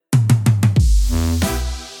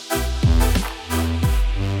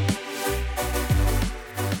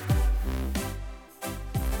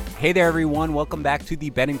Hey there, everyone. Welcome back to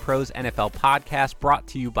the Betting Pros NFL podcast brought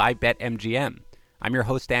to you by BetMGM. I'm your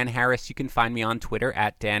host, Dan Harris. You can find me on Twitter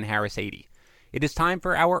at DanHarris80. It is time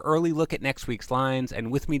for our early look at next week's lines,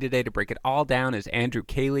 and with me today to break it all down is Andrew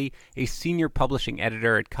Caley, a senior publishing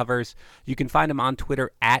editor at Covers. You can find him on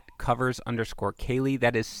Twitter at Covers_Caley.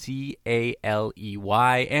 That is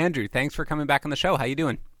C-A-L-E-Y. Andrew, thanks for coming back on the show. How you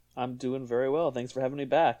doing? I'm doing very well. Thanks for having me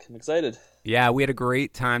back. I'm excited. Yeah, we had a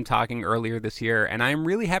great time talking earlier this year, and I'm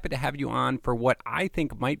really happy to have you on for what I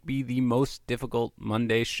think might be the most difficult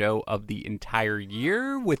Monday show of the entire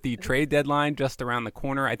year, with the trade deadline just around the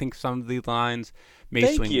corner. I think some of the lines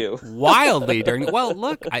may swing wildly during. Well,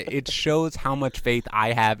 look, it shows how much faith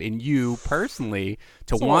I have in you personally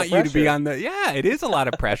to want you to be on the. Yeah, it is a lot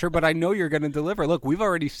of pressure, but I know you're going to deliver. Look, we've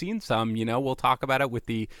already seen some. We'll talk about it with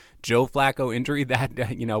the Joe Flacco injury that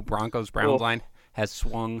Broncos-Browns line has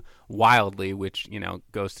swung wildly, which,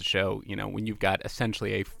 goes to show, when you've got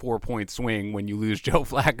essentially a 4-point swing when you lose Joe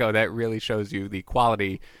Flacco, that really shows you the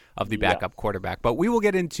quality of the backup quarterback. But we will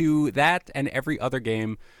get into that and every other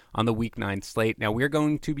game on the Week 9 slate. Now, we're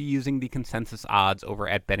going to be using the consensus odds over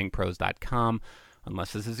at bettingpros.com.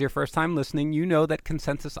 Unless this is your first time listening, you know that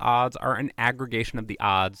consensus odds are an aggregation of the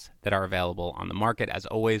odds that are available on the market. As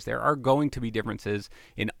always, there are going to be differences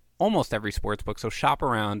in almost every sportsbook, so shop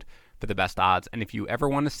around for the best odds. And if you ever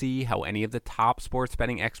want to see how any of the top sports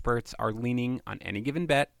betting experts are leaning on any given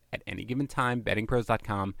bet at any given time,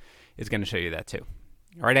 bettingpros.com is going to show you that too.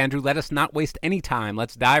 All right, Andrew, let us not waste any time.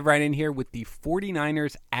 Let's dive right in here with the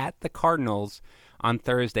 49ers at the Cardinals on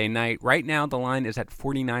Thursday night. Right now, the line is at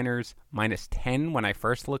 49ers minus 10. When I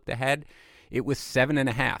first looked ahead, it was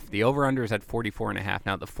 7.5. The over-under is at 44.5.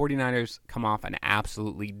 Now, the 49ers come off an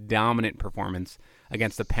absolutely dominant performance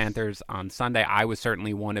against the Panthers on Sunday. I was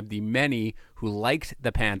certainly one of the many who liked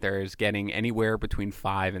the Panthers getting anywhere between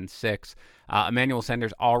 5 and 6. Emmanuel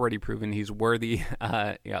Sanders already proven he's worth the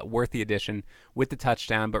addition with the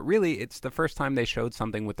touchdown, but really it's the first time they showed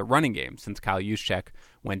something with the running game since Kyle Juszczyk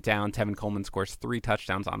went down. Tevin Coleman scores 3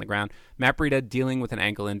 touchdowns on the ground. Matt Breida dealing with an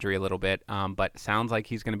ankle injury a little bit, but sounds like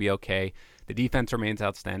he's going to be okay. The defense remains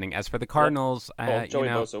outstanding. As for the Cardinals, Joey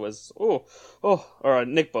Bosa was or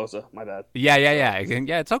Nick Bosa, my bad. Yeah,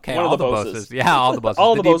 it's okay. All the Boses. Yeah, all the Boses.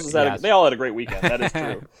 All the Boses, they all had a great weekend. That is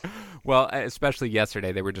true. Well, especially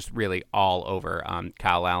yesterday, they were just really all over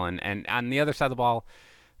Kyle Allen. And on the other side of the ball,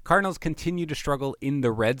 Cardinals continue to struggle in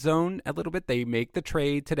the red zone a little bit. They make the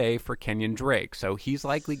trade today for Kenyon Drake, so he's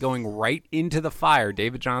likely going right into the fire.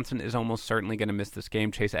 David Johnson is almost certainly going to miss this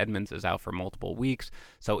game. Chase Edmonds is out for multiple weeks,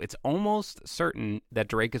 so it's almost certain that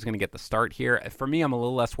Drake is going to get the start here. For me, I'm a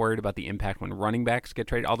little less worried about the impact when running backs get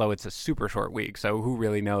traded, although it's a super short week, so who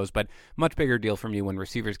really knows, but much bigger deal for me when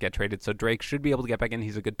receivers get traded, so Drake should be able to get back in.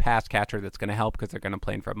 He's a good pass catcher that's going to help because they're going to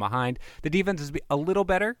play from behind. The defense is a little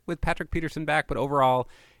better with Patrick Peterson back, but overall,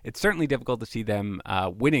 it's certainly difficult to see them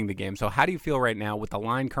winning the game. So how do you feel right now with the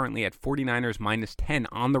line currently at 49ers minus 10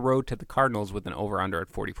 on the road to the Cardinals with an over-under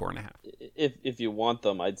at 44.5? If you want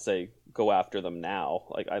them, I'd say go after them now.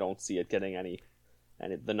 I don't see it getting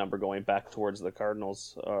the number going back towards the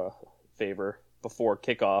Cardinals' favor before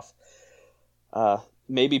kickoff.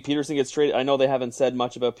 Maybe Peterson gets traded. I know they haven't said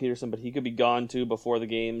much about Peterson, but he could be gone too before the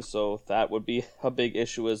game, so that would be a big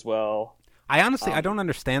issue as well. I honestly, I don't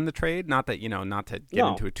understand the trade. Not to get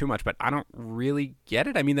into it too much, but I don't really get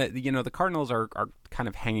it. I mean, the Cardinals are kind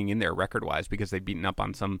of hanging in there record-wise because they've beaten up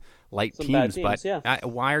on some light teams. But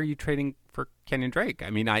why are you trading for Kenyon Drake? I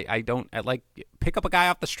mean, I don't pick up a guy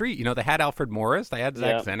off the street. They had Alfred Morris, they had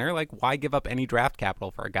Zach Zenner. Why give up any draft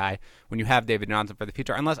capital for a guy when you have David Johnson for the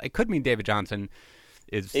future? Unless it could mean David Johnson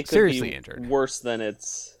is seriously injured. Worse than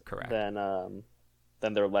it's correct than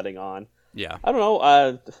they're letting on. Yeah, I don't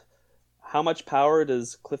know. How much power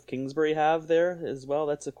does Cliff Kingsbury have there as well?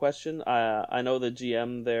 That's a question. I know the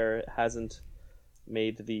GM there hasn't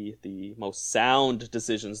made the most sound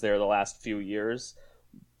decisions there the last few years,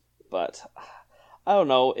 but I don't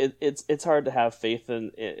know. It's hard to have faith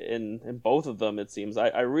in both of them, it seems.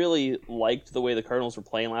 I really liked the way the Cardinals were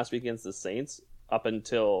playing last week against the Saints up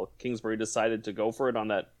until Kingsbury decided to go for it on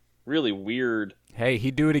that really weird. Hey,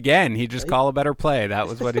 he'd do it again. He'd just call a better play. That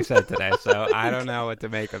was what he said today. So I don't know what to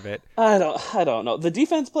make of it. I don't know. The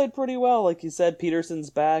defense played pretty well, like you said.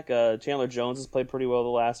 Peterson's back. Chandler Jones has played pretty well the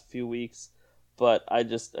last few weeks, but I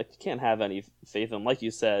can't have any faith in them. Like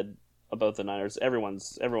you said about the Niners,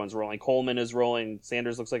 everyone's rolling. Coleman is rolling.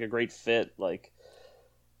 Sanders looks like a great fit.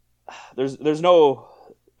 There's no.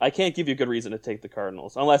 I can't give you a good reason to take the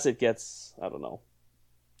Cardinals unless it gets. I don't know.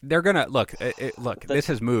 They're going to look. This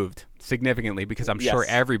has moved significantly because I'm sure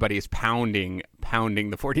everybody is pounding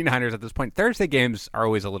the 49ers at this point. Thursday games are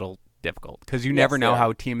always a little difficult because you never Yes, know yeah. how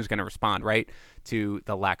a team is going to respond, right, to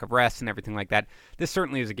the lack of rest and everything like that. This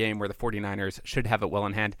certainly is a game where the 49ers should have it well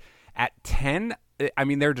in hand. At 10, I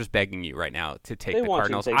mean, they're just begging you right now to take They the want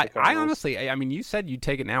you to Cardinals. take the I Cardinals. honestly, I mean, you said you'd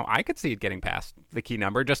take it now. I could see it getting past the key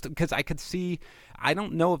number just because I could see. I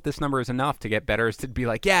don't know if this number is enough to get bettors to be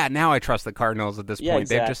like, yeah, now I trust the Cardinals at this Yeah, point.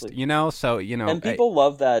 They've just, exactly. so, And people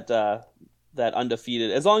love that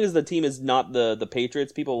undefeated. As long as the team is not the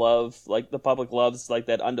Patriots, people love, like, the public loves, like,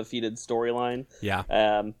 that undefeated storyline.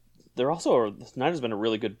 yeah. They're also, the Niners have been a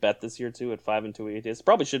really good bet this year too at 5-2 ATS.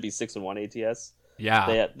 Probably should be 6-1 ATS.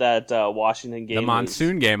 Yeah. That Washington game, The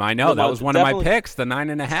monsoon game, I know. That was one of my picks, the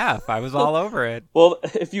 9.5. I was all over it. Well,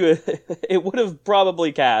 it would have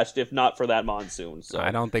probably cashed if not for that monsoon. So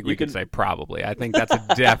I don't think we could say probably. I think that's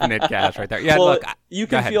a definite cash right there. Yeah, well, look, you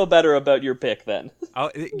can feel better about your pick then.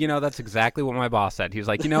 Oh, that's exactly what my boss said. He was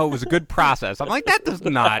like, it was a good process. I'm like, that does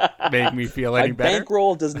not make me feel any better. My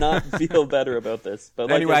bankroll does not feel better about this.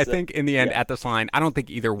 But anyway, I think in the end, at this line, I don't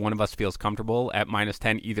think either one of us feels comfortable at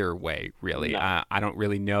 -10 either way, really. No. I don't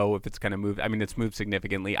really know if it's going to move. I mean, it's moved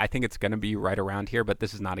significantly. I think it's going to be right around here, but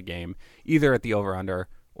this is not a game either at the over-under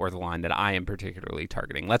or the line that I am particularly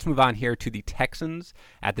targeting. Let's move on here to the Texans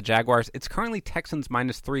at the Jaguars. It's currently Texans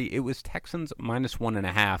 -3. It was Texans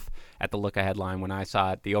 -1.5 at the look-ahead line when I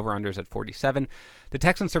saw it. The over-under's at 47. The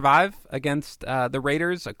Texans survive against the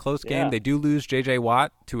Raiders, a close game. Yeah. They do lose J.J.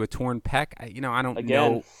 Watt to a torn pec. I don't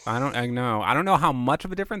Again. know. I don't know how much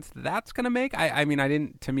of a difference that's going to make. I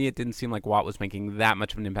mean, to me, it didn't seem like Watt was making that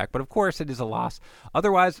much of an impact. But of course, it is a loss.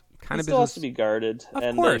 Otherwise, kind He of still business. has to be guarded.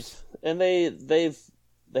 Of course.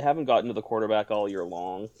 They haven't gotten to the quarterback all year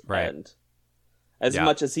long. Right. And as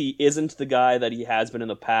much as he isn't the guy that he has been in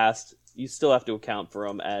the past, you still have to account for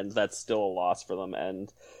him, and that's still a loss for them.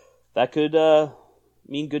 And that could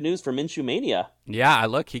mean good news for Minshew Mania. Yeah,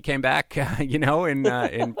 look, he came back,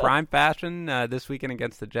 in prime fashion this weekend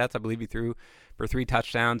against the Jets. I believe he threw for 3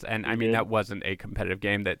 touchdowns, and I mean, that wasn't a competitive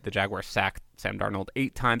game. That the Jaguars sacked Sam Darnold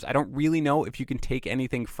 8 times. I don't really know if you can take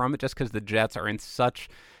anything from it just because the Jets are in such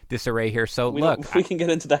disarray here. So we can get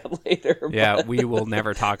into that later. Yeah, we will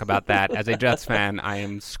never talk about that. As a Jets fan, I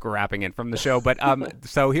am scrapping it from the show. But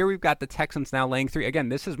so here we've got the Texans now laying 3. Again,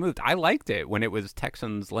 this has moved. I liked it when it was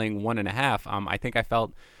Texans laying 1.5. I think I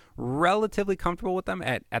felt relatively comfortable with them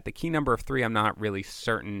at the key number of 3. I'm not really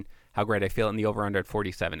certain how great I feel in the over-under at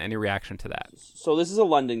 47. Any reaction to that? So this is a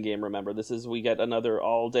London game, remember. We get another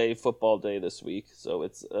all-day football day this week. So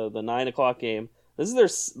it's the 9 o'clock game. This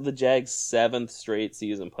is the Jags' 7th straight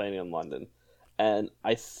season playing in London. And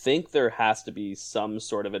I think there has to be some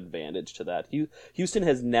sort of advantage to that. Houston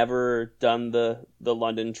has never done the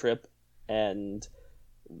London trip, and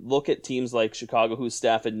look at teams like Chicago whose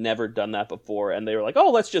staff had never done that before, and they were like,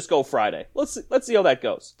 "Oh, let's just go Friday. Let's see how that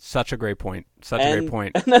goes." Such a great point. A great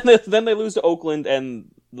point. And then they lose to Oakland, and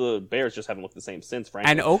the Bears just haven't looked the same since, frankly.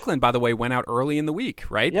 And Oakland, by the way, went out early in the week,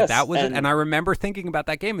 right? Yes, That was it. And I remember thinking about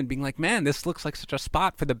that game and being like, man, this looks like such a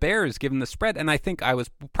spot for the Bears given the spread. And I think I was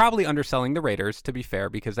probably underselling the Raiders, to be fair,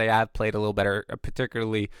 because they have played a little better,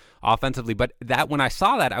 particularly offensively. But when I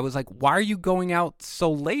saw that, I was like, why are you going out so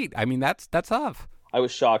late? I mean, that's tough. I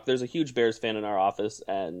was shocked. There's a huge Bears fan in our office,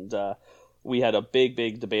 and we had a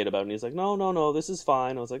big debate about it. And he's like, no, this is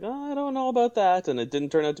fine. I was like, I don't know about that. And it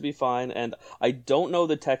didn't turn out to be fine. And I don't know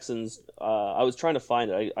the Texans. I was trying to find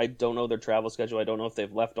it. I don't know their travel schedule. I don't know if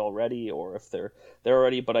they've left already or if they're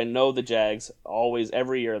already. But I know the Jags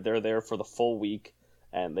every year, they're there for the full week.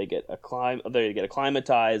 And they get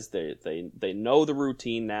acclimatized. They know the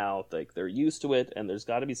routine now. They're used to it. And there's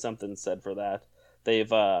got to be something said for that. They've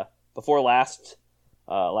before last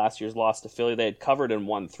year's loss to Philly, they had covered and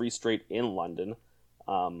won 3 straight in London.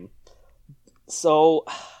 So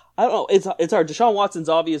I don't know. It's hard. Deshaun Watson's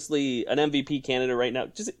obviously an MVP candidate right now.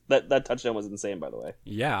 Just that touchdown was insane, by the way.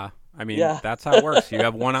 Yeah, I mean, That's how it works. You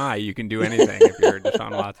have one eye, you can do anything if you're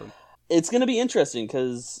Deshaun Watson. It's going to be interesting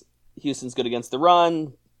because Houston's good against the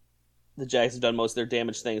run. The Jags have done most of their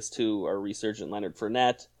damage thanks to our resurgent Leonard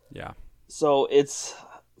Fournette. Yeah. So it's,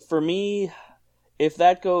 for me, if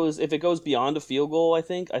it goes beyond a field goal, I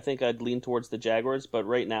think I'd lean towards the Jaguars. But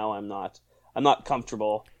right now, I'm not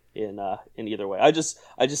comfortable in either way.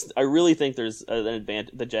 I really think there's an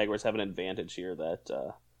advantage. The Jaguars have an advantage here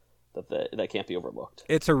that can't be overlooked.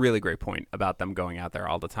 It's a really great point about them going out there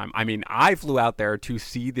all the time. I mean, I flew out there to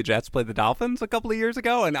see the Jets play the Dolphins a couple of years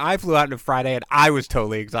ago, and I flew out on a Friday, and I was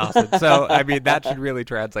totally exhausted. So, I mean, that should really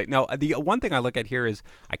translate. No, the one thing I look at here is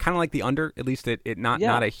I kind of like the under, at least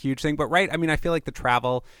not a huge thing. But, right, I mean, I feel like the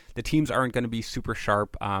travel, the teams aren't going to be super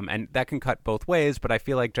sharp, and that can cut both ways. But I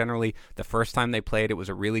feel like generally the first time they played, it was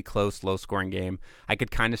a really close, low-scoring game. I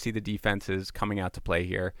could kind of see the defenses coming out to play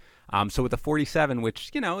here. So with the 47,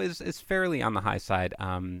 which, is fairly on the high side,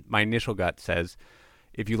 my initial gut says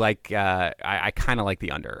if you like, I kind of like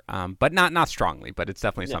the under, but not strongly, but it's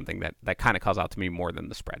definitely something that kind of calls out to me more than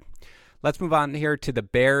the spread. Let's move on here to the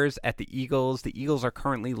Bears at the Eagles. The Eagles are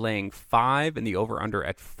currently laying 5 and the over-under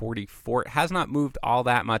at 44. It has not moved all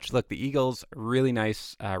that much. Look, the Eagles, really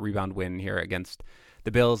nice rebound win here against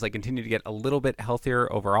the Bills. They continue to get a little bit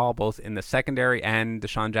healthier overall, both in the secondary and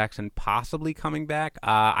Deshaun Jackson possibly coming back.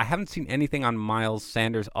 I haven't seen anything on Miles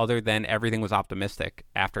Sanders other than everything was optimistic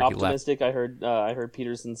after he left. Optimistic, I heard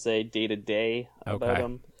Peterson say day-to-day about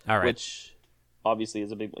him, all right. Which obviously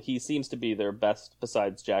is a big. He seems to be their best,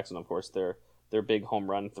 besides Jackson, of course. Their big home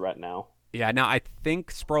run threat now. Yeah, now I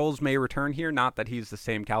think Sproles may return here. Not that he's the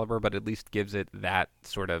same caliber, but at least gives it that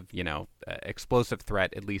sort of, explosive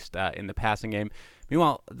threat, at least in the passing game.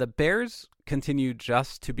 Meanwhile, the Bears continue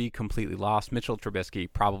just to be completely lost. Mitchell Trubisky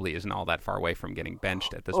probably isn't all that far away from getting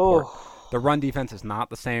benched at this point. The run defense is not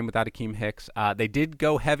the same without Akeem Hicks. They did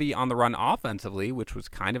go heavy on the run offensively, which was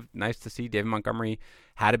kind of nice to see. David Montgomery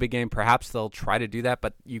had a big game. Perhaps they'll try to do that,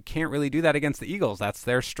 but you can't really do that against the Eagles. That's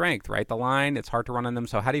their strength, right? The line, it's hard to run on them.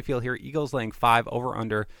 So how do you feel here? Eagles laying 5 over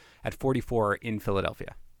under at 44 in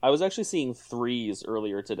Philadelphia. I was actually seeing 3s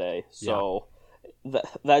earlier today. So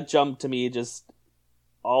that jump to me just...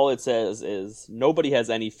 All it says is nobody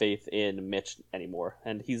has any faith in Mitch anymore,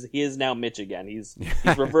 and he is now Mitch again. He's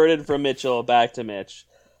reverted from Mitchell back to Mitch.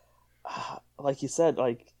 Like you said,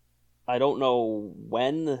 I don't know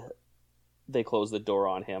when they close the door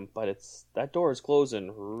on him, but that door is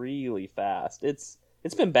closing really fast. It's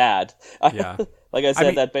been bad. Yeah. Like I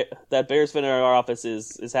said, that Bears fan in our office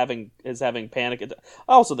is having panic.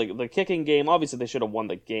 Also, the kicking game. Obviously, they should have won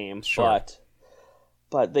the game, sure.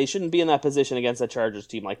 But they shouldn't be in that position against a Chargers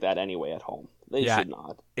team like that anyway at home. They should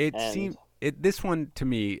not. This one, to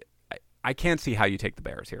me, I can't see how you take the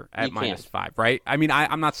Bears here at -5, right? I mean,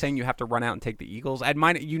 I'm not saying you have to run out and take the Eagles. At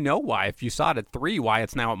why. If you saw it at 3, why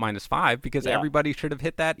it's now at -5, because everybody should have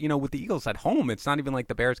hit that, with the Eagles at home. It's not even like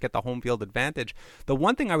the Bears get the home field advantage. The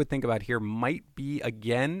one thing I would think about here might be,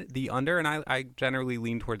 again, the under, and I generally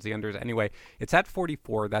lean towards the unders anyway. It's at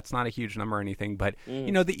 44. That's not a huge number or anything, but,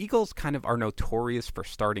 the Eagles kind of are notorious for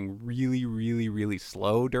starting really, really, really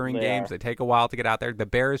slow during games. They take a while to get out there. The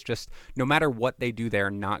Bears just, no matter what they do,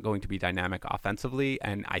 they're not going to be dynamic offensively,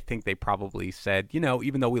 and I think they probably said,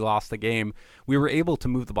 even though we lost the game, we were able to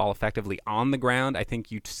move the ball effectively on the ground. I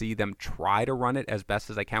think you'd see them try to run it as best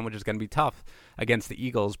as they can, which is going to be tough against the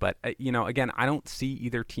Eagles. But, again, I don't see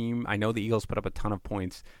either team. I know the Eagles put up a ton of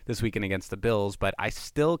points this weekend against the Bills, but I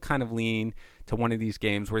still kind of lean to one of these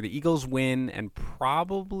games where the Eagles win and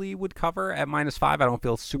probably would cover at -5. I don't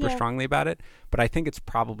feel super strongly about it, but I think it's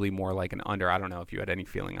probably more like an under. I don't know if you had any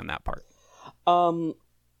feeling on that part.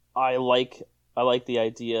 I like the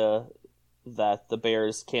idea that the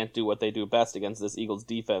Bears can't do what they do best against this Eagles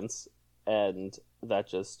defense, and that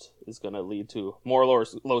just is going to lead to more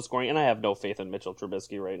low scoring. And I have no faith in Mitchell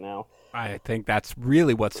Trubisky right now. I think that's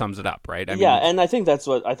really what sums it up, right? And I think that's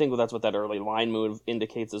what that early line move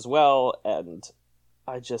indicates as well. And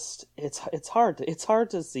it's hard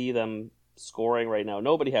to see them scoring right now.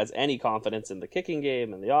 Nobody has any confidence in the kicking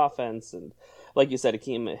game and the offense, and like you said,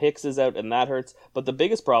 Akeem Hicks is out, and that hurts. But the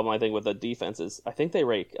biggest problem, I think, with the defense is I think they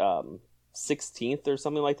rank 16th or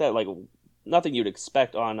something like that. Like nothing you'd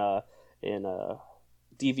expect in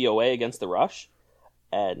DVOA against the rush,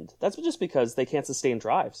 and that's just because they can't sustain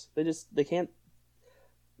drives. They can't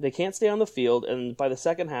stay on the field, and by the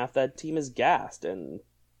second half, that team is gassed, and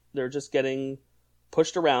they're just getting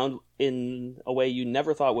pushed around in a way you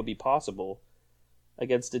never thought would be possible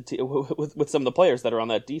against with some of the players that are on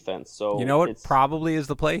that defense. So what probably is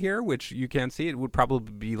the play here, which you can't see? It would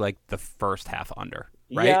probably be like the first half under,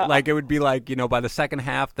 right? Yeah. Like it would be like, by the second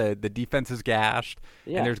half, the defense is gashed,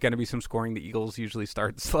 and there's going to be some scoring. The Eagles usually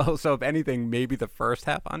start slow, so if anything, maybe the first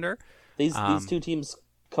half under. These two teams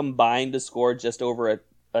combined to score just over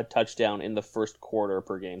a touchdown in the first quarter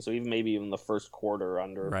per game. So maybe even the first quarter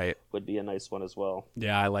under would be a nice one as well.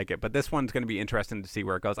 Yeah, I like it. But this one's going to be interesting to see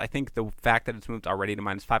where it goes. I think the fact that it's moved already to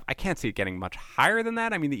 -5, I can't see it getting much higher than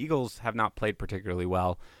that. I mean, the Eagles have not played particularly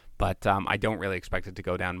well, but I don't really expect it to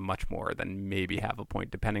go down much more than maybe half a point,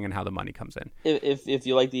 depending on how the money comes in. If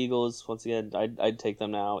you like the Eagles, once again, I'd take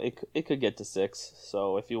them now. It could get to 6.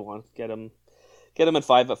 So if you want, get them at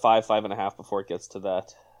 5.5 before it gets to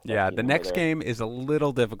that. Yeah, the next game is a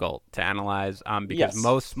little difficult to analyze because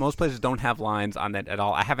most places don't have lines on that at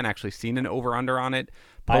all. I haven't actually seen an over-under on it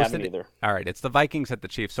posted. I haven't either. All right, it's the Vikings at the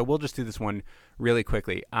Chiefs, so we'll just do this one really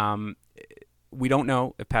quickly. we don't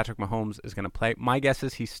know if Patrick Mahomes is going to play. My guess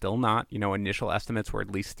is he's still not. Initial estimates were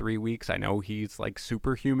at least 3 weeks. I know he's like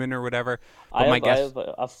superhuman or whatever. But I have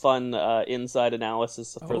a fun inside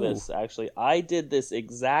analysis for this, actually. I did this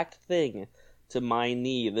exact thing to my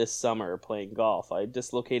knee this summer playing golf. I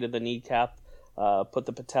dislocated the kneecap, put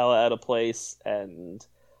the patella out of place, and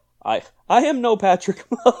I am no Patrick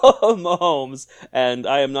Mahomes, and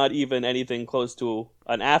I am not even anything close to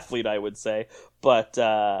an athlete, I would say. But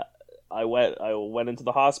I went into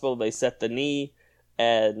the hospital. They set the knee,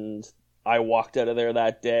 and I walked out of there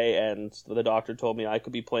that day, and the doctor told me I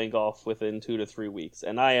could be playing golf within 2 to 3 weeks,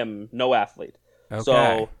 and I am no athlete.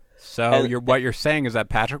 Okay. So what you're saying is that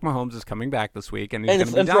Patrick Mahomes is coming back this week, and he's going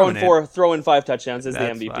to be dominant. throwing 5 touchdowns as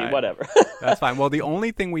That's the MVP, fine. whatever. That's fine. Well, the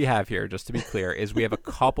only thing we have here, just to be clear, is we have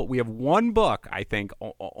one book, I think,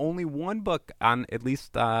 only one book on at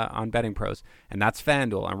least on Betting Pros, and that's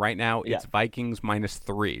FanDuel. And right now it's Vikings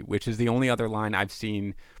 -3, which is the only other line I've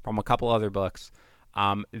seen from a couple other books.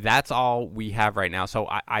 That's all we have right now. So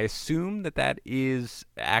I assume that is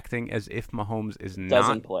acting as if Mahomes is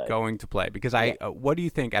not going to play. Because what do you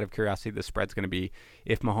think, out of curiosity, the spread's going to be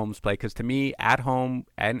if Mahomes play? Because to me, at home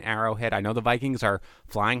and Arrowhead, I know the Vikings are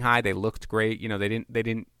flying high. They looked great. They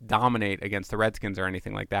didn't dominate against the Redskins or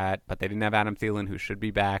anything like that. But they didn't have Adam Thielen, who should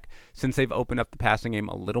be back. Since they've opened up the passing game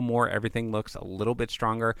a little more, everything looks a little bit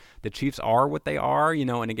stronger. The Chiefs are what they are,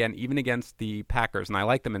 and again, even against the Packers, and I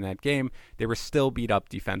like them in that game, they were still beat up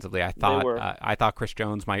defensively. I thought Chris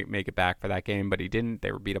Jones might make it back for that game, but he didn't.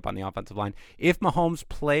 They were beat up on the offensive line. If Mahomes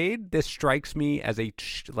played, this strikes me as a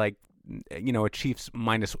Chiefs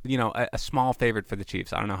minus, a small favorite for the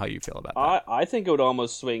Chiefs. I don't know how you feel about that. I think it would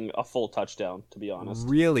almost swing a full touchdown, to be honest.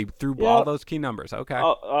 Really? Through all those key numbers? Okay.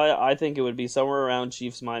 I think it would be somewhere around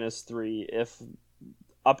Chiefs -3, if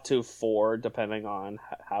up to 4, depending on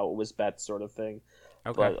how it was bet, sort of thing.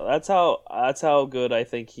 Okay. But that's how good I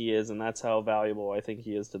think he is, and that's how valuable I think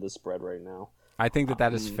he is to the spread right now. I think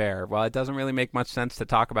that is fair. Well, it doesn't really make much sense to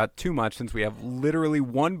talk about too much, since we have literally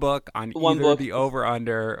one book on either the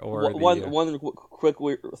over/under or one quick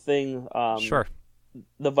thing. Sure.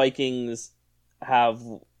 The Vikings have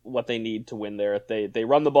what they need to win there. They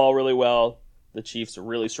run the ball really well. The Chiefs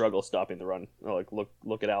really struggle stopping the run. Like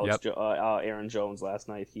look at Aaron Jones last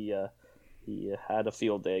night. He had a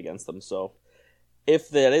field day against them. So if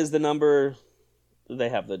that is the number, they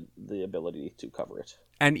have the ability to cover it.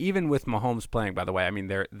 And even with Mahomes playing, by the way, I mean,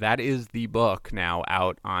 that is the book now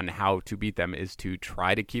out on how to beat them, is to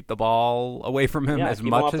try to keep the ball away from him as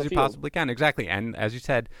much as you possibly can. Exactly. And as you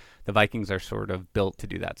said, the Vikings are sort of built to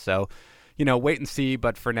do that. So, wait and see.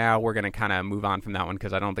 But for now, we're going to kind of move on from that one,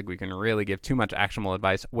 because I don't think we can really give too much actionable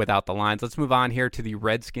advice without the lines. Let's move on here to the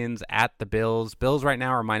Redskins at the Bills. Bills right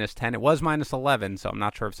now are -10. It was -11, so I'm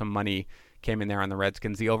not sure if some money came in there on the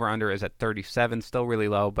Redskins. The over-under is at 37, still really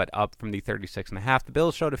low, but up from the 36.5. The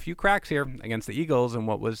Bills showed a few cracks here against the Eagles in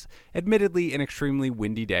what was admittedly an extremely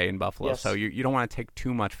windy day in Buffalo, so you don't want to take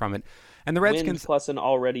too much from it. And the Redskins... Wind plus an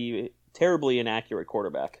already terribly inaccurate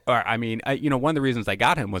quarterback. I mean, one of the reasons they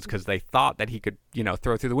got him was because they thought that he could,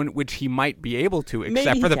 throw through the wind, which he might be able to,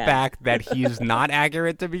 except for the fact that he's not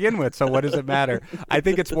accurate to begin with. So what does it matter? I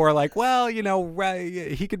think it's more like, well,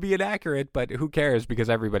 he could be inaccurate, but who cares, because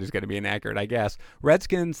everybody's going to be inaccurate, I guess.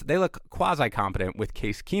 Redskins, they look quasi-competent with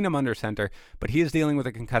Case Keenum under center, but he is dealing with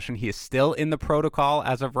a concussion. He is still in the protocol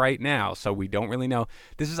as of right now, so we don't really know.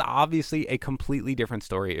 This is obviously a completely different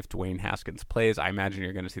story if Dwayne Haskins plays. I imagine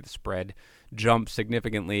you're going to see the spread jump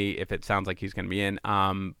significantly if it sounds like he's going to be in.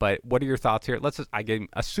 But what are your thoughts here? I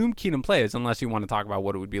assume Keenum plays, unless you want to talk about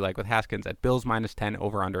what it would be like with Haskins at Bills -10,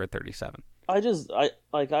 over under at 37. I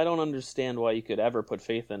don't understand why you could ever put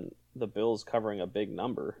faith in the Bills covering a big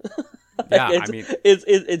number. Yeah,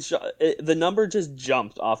 the number just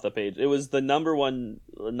jumped off the page. It was the number one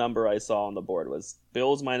number I saw on the board was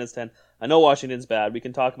Bills -10. I know Washington's bad. We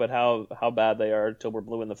can talk about how bad they are until we're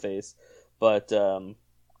blue in the face, but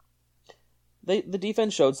the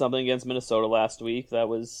defense showed something against Minnesota last week. That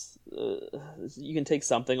was you can take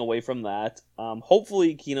something away from that.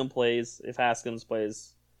 Hopefully Keenum plays. If Haskins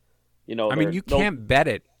plays, you can't bet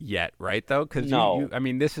it yet, right? Though, because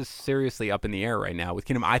this is seriously up in the air right now with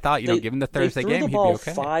Keenum. I thought, given the Thursday game, he'd be okay. They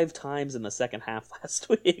threw the ball 5 times in the second half last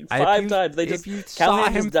week. 5 times. They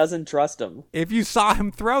Callahan just doesn't trust him. If you saw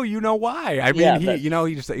him throw, you know why. I mean,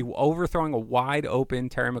 he just overthrowing a wide open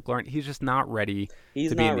Terry McLaurin. He's just not ready to be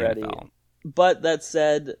in the NFL. But that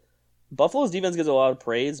said, Buffalo's defense gets a lot of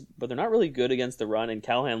praise, but they're not really good against the run, and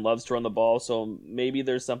Callahan loves to run the ball, so maybe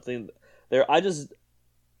there's something there.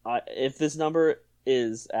 If this number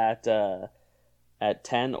is at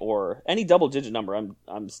 10 or any double-digit number,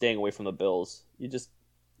 I'm staying away from the Bills. You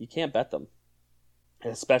can't bet them.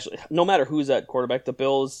 especially no matter who's at quarterback. The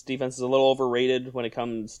Bills' defense is a little overrated when it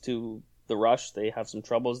comes to the rush. They have some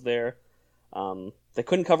troubles there. They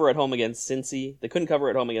couldn't cover at home against Cincy. They couldn't cover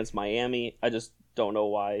at home against Miami. I just don't know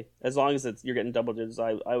why. As long as you're getting double digits,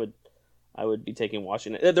 I would be taking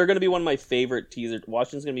Washington. They're going to be one of my favorite teaser.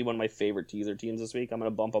 Washington's going to be one of my favorite teaser teams this week. I'm going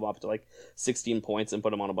to bump them up to like 16 points and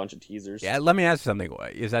put them on a bunch of teasers. Yeah, let me ask you something.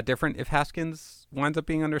 Is that different if Haskins winds up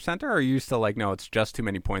being under center, or are you still like, no, it's just too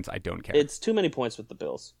many points, I don't care? It's too many points with the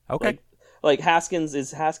Bills. Okay. Like Haskins,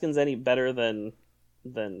 is Haskins any better than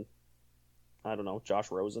I don't know,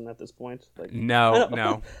 Josh Rosen at this point? Like,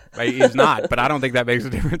 no, he's not. But I don't think that makes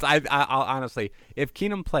a difference. I'll honestly, if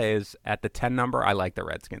Keenum plays at the 10 number, I like the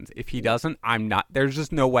Redskins. If he doesn't, I'm not. There's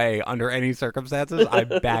just no way under any circumstances I'm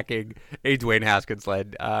backing a Dwayne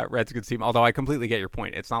Haskins-led Redskins team. Although I completely get your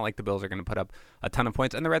point. It's not like the Bills are going to put up a ton of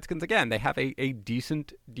points. And the Redskins, again, they have a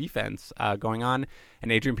decent defense going on.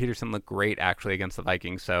 And Adrian Peterson looked great actually against the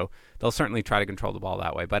Vikings. So they'll certainly try to control the ball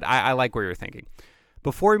that way. But I like where you're thinking.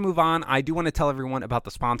 Before we move on, I do want to tell everyone about the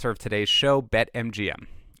sponsor of today's show, BetMGM.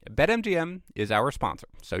 BetMGM is our sponsor,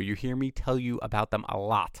 so you hear me tell you about them a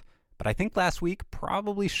lot. But I think last week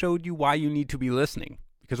probably showed you why you need to be listening.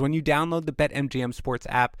 Because when you download the BetMGM Sports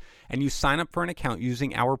app and you sign up for an account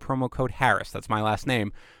using our promo code Harris, that's my last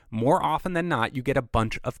name, more often than not, you get a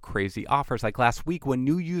bunch of crazy offers. Like last week when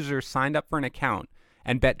new users signed up for an account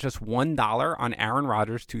and bet just $1 on Aaron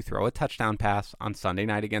Rodgers to throw a touchdown pass on Sunday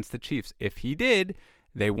night against the Chiefs. If he did,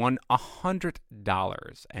 they won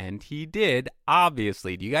 $100. And he did,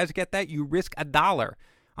 obviously. Do you guys get that? You risk $1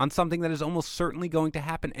 on something that is almost certainly going to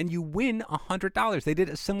happen, and you win $100. They did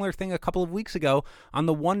a similar thing a couple of weeks ago on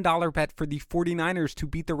the $1 bet for the 49ers to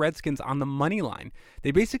beat the Redskins on the money line. They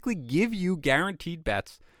basically give you guaranteed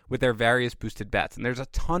bets with their various boosted bets. And there's a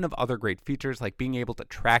ton of other great features like being able to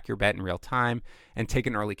track your bet in real time and take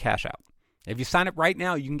an early cash out. If you sign up right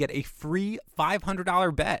now, you can get a free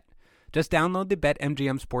 $500 bet. Just download the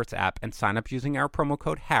BetMGM Sports app and sign up using our promo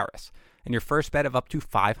code Harris. And your first bet of up to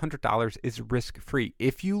 $500 is risk-free.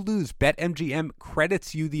 If you lose, BetMGM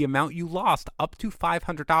credits you the amount you lost up to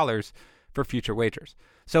 $500 for future wagers.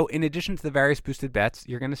 So in addition to the various boosted bets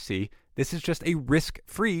you're going to see, this is just a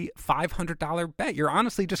risk-free $500 bet. You're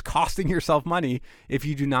honestly just costing yourself money if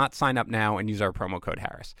you do not sign up now and use our promo code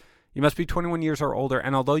Harris. You must be 21 years or older,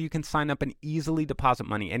 and although you can sign up and easily deposit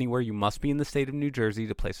money anywhere, you must be in the state of New Jersey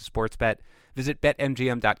to place a sports bet. Visit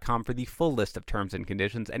BetMGM.com for the full list of terms and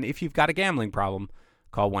conditions, and if you've got a gambling problem,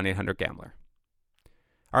 call 1-800-GAMBLER.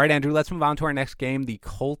 All right, Andrew, let's move on to our next game, the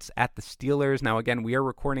Colts at the Steelers. Now, again, we are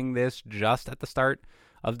recording this just at the start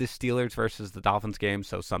of the Steelers versus the Dolphins game,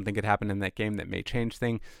 so something could happen in that game that may change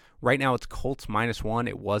things. Right now, it's Colts -1.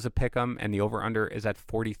 It was a pick'em, and the over-under is at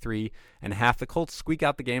 43.5. The Colts squeak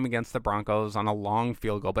out the game against the Broncos on a long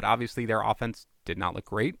field goal, but obviously their offense did not look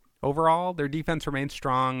great overall. Their defense remained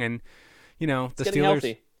strong, and, you know, the getting Steelers...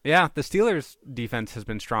 healthy. Yeah, the Steelers' defense has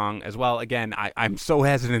been strong as well. Again, I'm so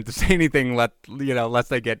hesitant to say anything, lest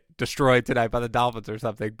they get destroyed tonight by the Dolphins or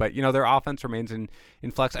something. But, their offense remains in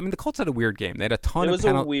flux. I mean, the Colts had a weird game. They had a ton of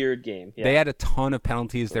a weird game. Yeah. They had a ton of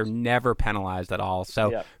penalties. They're never penalized at all.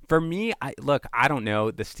 So, For me, I don't know.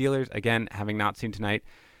 The Steelers, again, having not seen tonight,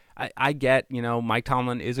 I get, Mike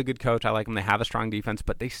Tomlin is a good coach. I like him. They have a strong defense,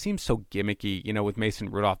 but they seem so gimmicky, with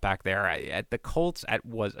Mason Rudolph back there. At the Colts,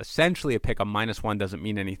 was essentially a pick. A -1 doesn't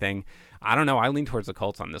mean anything. I don't know. I lean towards the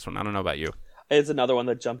Colts on this one. I don't know about you. It's another one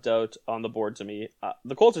that jumped out on the board to me.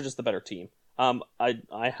 The Colts are just the better team.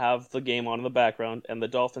 I have the game on in the background, and the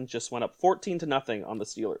Dolphins just went up 14-0 on the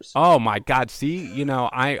Steelers. Oh my God! See,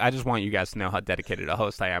 I just want you guys to know how dedicated a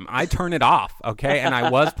host I am. I turn it off, okay? And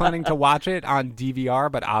I was planning to watch it on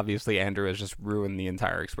DVR, but obviously Andrew has just ruined the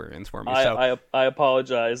entire experience for me. I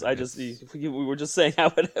apologize. We were just saying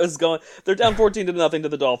how it was going. They're down 14-0 to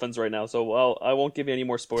the Dolphins right now. So I won't give you any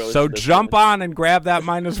more spoilers. So jump on and grab that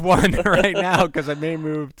 -1 right now because it may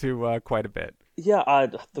move to quite a bit. Yeah,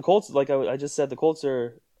 the Colts, like I just said, the Colts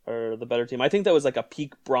are the better team. I think that was like a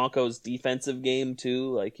peak Broncos defensive game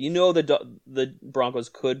too. Like, the Broncos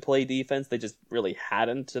could play defense, they just really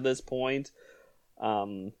hadn't to this point.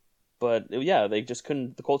 But yeah, they just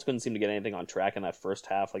couldn't. The Colts couldn't seem to get anything on track in that first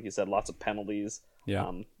half. Like you said, lots of penalties. Yeah.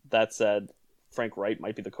 That said, Frank Wright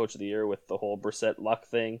might be the coach of the year with the whole Brissett Luck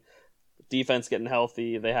thing. Defense getting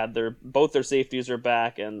healthy. They had both their safeties are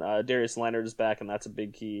back, and Darius Leonard is back, and that's a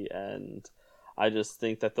big key. And I just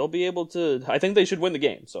think that they'll be able to. I think they should win the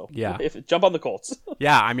game. So yeah, jump on the Colts.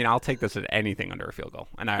 Yeah, I mean, I'll take this at anything under a field goal,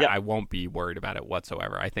 and I won't be worried about it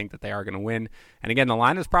whatsoever. I think that they are going to win. And again, the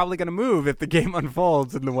line is probably going to move if the game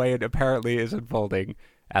unfolds in the way it apparently is unfolding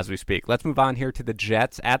as we speak. Let's move on here to the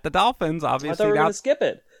Jets at the Dolphins. Obviously, I thought we were going to skip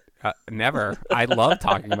it. Never. I love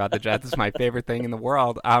talking about the Jets. It's my favorite thing in the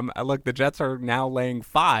world. Look, the Jets are now laying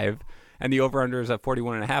 5, and the over-under is at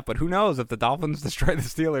 41.5. But who knows if the Dolphins destroy the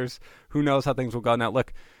Steelers? Who knows how things will go? Now,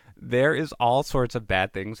 look, there is all sorts of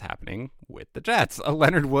bad things happening with the Jets.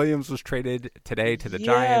 Leonard Williams was traded today to the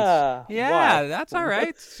Giants. Yeah, why? That's all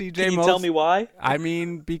right. CJ Can you tell me why? I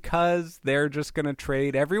mean, because they're just going to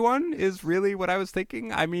trade everyone is really what I was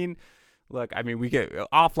thinking. I mean, look, we get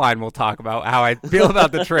offline. We'll talk about how I feel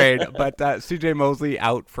about the trade. But C.J. Mosley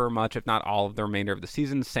out for much, if not all, of the remainder of the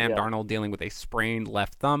season. Sam Darnold dealing with a sprained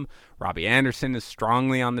left thumb. Robbie Anderson is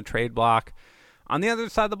strongly on the trade block. On the other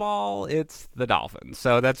side of the ball, it's the Dolphins.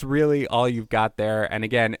 So that's really all you've got there. And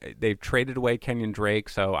again, they've traded away Kenyon Drake.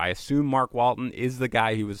 So I assume Mark Walton is the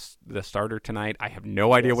guy who was the starter tonight. I have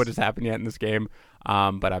no idea what has happened yet in this game.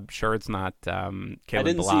 But I'm sure it's not Kalen I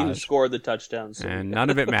didn't see who scored the touchdown. So. And none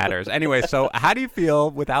of it matters. Anyway, so how do you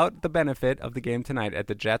feel without the benefit of the game tonight at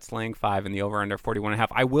the Jets laying 5 and the over-under 41.5?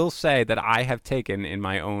 I will say that I have taken in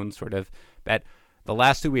my own sort of bet the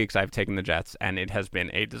last 2 weeks I've taken the Jets, and it has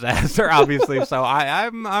been a disaster, obviously. So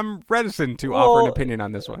I'm reticent to offer an opinion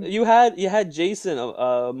on this one. You had Jason,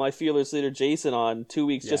 my feelers leader Jason, on 2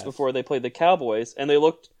 weeks just before they played the Cowboys, and they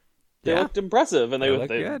looked impressive, and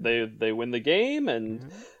they win the game,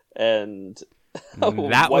 and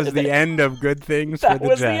that was the end of good things for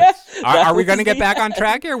the Jets. Are we going to get back on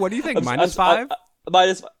track here? What do you think? -5?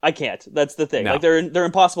 I can't. That's the thing. No. Like they're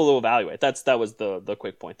impossible to evaluate. That was the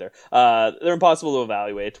quick point there. They're impossible to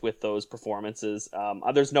evaluate with those performances.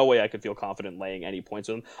 There's no way I could feel confident laying any points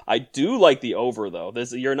with them. I do like the over though.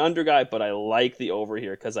 You're an under guy, but I like the over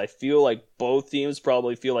here because I feel like both teams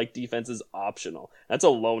probably feel like defense is optional. That's a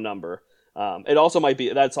low number. It also might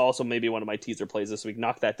be. That's also maybe one of my teaser plays this week.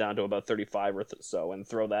 Knock that down to about 35 or so, and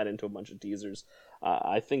throw that into a bunch of teasers.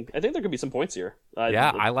 I think there could be some points here.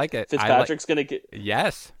 I like it. Fitzpatrick's gonna get.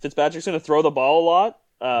 Yes. Fitzpatrick's gonna throw the ball a lot.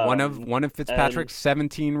 One of Fitzpatrick's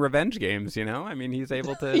 17 revenge games. He's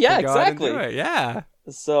able to yeah, to go exactly. out and do it. Yeah.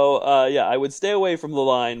 So I would stay away from the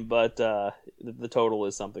line, but the total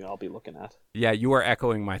is something I'll be looking at. Yeah, you are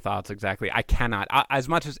echoing my thoughts exactly. I cannot, as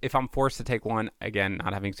much as if I'm forced to take one, again,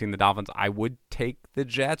 not having seen the Dolphins, I would take the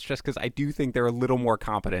Jets just because I do think they're a little more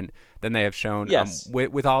competent than they have shown. Yes.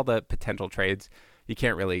 With all the potential trades, you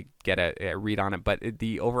can't really get a read on it. But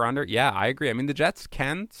the over-under, yeah, I agree. The Jets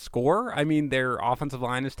can score. Their offensive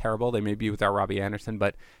line is terrible. They may be without Robbie Anderson,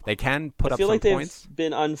 but they can put up some points. I feel like they've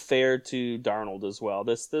been unfair to Darnold as well.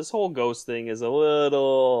 This whole ghost thing is a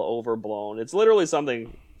little overblown. It's literally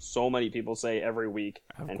something so many people say every week,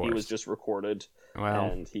 he was just recorded. Well,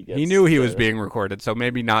 and he knew he was being recorded, so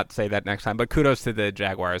maybe not say that next time. But kudos to the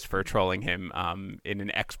Jaguars for trolling him in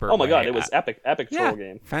an expert way. Oh my God, it was epic troll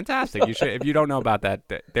game. Fantastic. You should, if you don't know about that,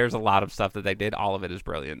 there's a lot of stuff that they did. All of it is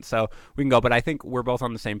brilliant. So we can go, but I think we're both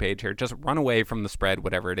on the same page here. Just run away from the spread,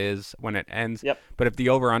 whatever it is, when it ends. Yep. But if the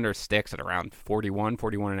over-under sticks at around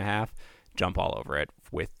 41.5, jump all over it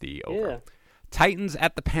with the over. Yeah. Titans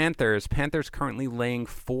at the Panthers. Panthers currently laying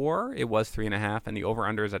 4. It was 3.5, and the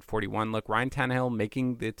over-under is at 41. Look, Ryan Tannehill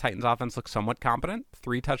making the Titans offense look somewhat competent.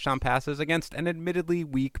 3 touchdown passes against an admittedly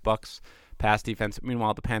weak Bucs pass defense.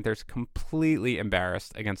 Meanwhile, the Panthers completely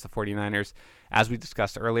embarrassed against the 49ers. As we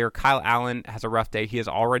discussed earlier, Kyle Allen has a rough day. He has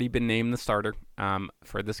already been named the starter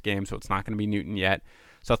for this game, so it's not going to be Newton yet.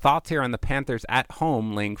 So thoughts here on the Panthers at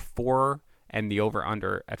home laying 4 and the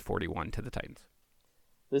over-under at 41 to the Titans.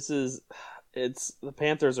 The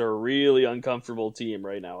Panthers are a really uncomfortable team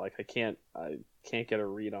right now. Like I can't get a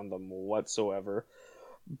read on them whatsoever.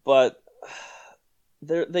 But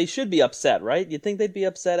they should be upset, right? You'd think they'd be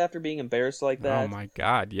upset after being embarrassed like that. Oh my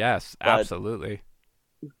God, yes, absolutely.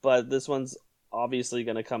 But this one's obviously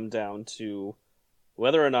going to come down to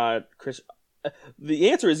whether or not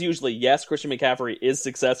the answer is usually yes. Christian McCaffrey is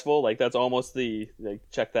successful. Like that's almost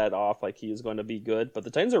check that off. Like he is going to be good. But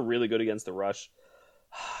the Titans are really good against the rush.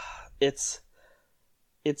 I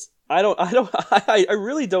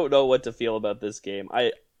really don't know what to feel about this game.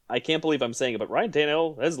 I can't believe I'm saying it, but Ryan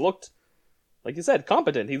Tannehill has looked, like you said,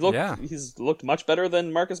 competent. He's looked much better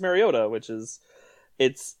than Marcus Mariota, which is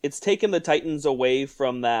it's taken the Titans away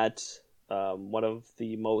from that one of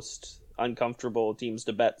the most uncomfortable teams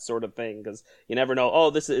to bet sort of thing, because you never know.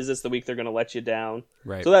 Oh, is this the week they're going to let you down?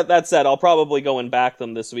 Right. So that said, I'll probably go and back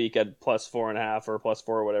them this week at +4.5 or +4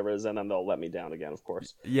 or whatever it is, and then they'll let me down again, of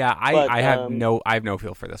course. Yeah, I have no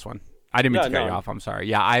feel for this one. I didn't mean to cut you off. I'm sorry.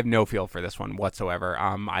 Yeah, I have no feel for this one whatsoever.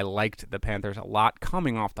 I liked the Panthers a lot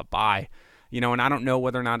coming off the bye. And I don't know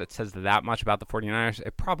whether or not it says that much about the 49ers.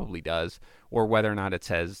 It probably does. Or whether or not it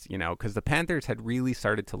says, because the Panthers had really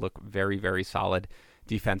started to look very, very solid.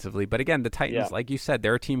 defensively. But again, the Titans, like you said,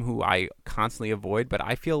 they're a team who I constantly avoid, but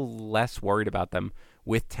I feel less worried about them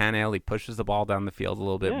with Tannehill. He pushes the ball down the field a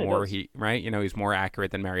little bit more. He's more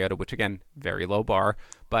accurate than Mariota, which again, very low bar.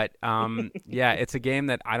 But it's a game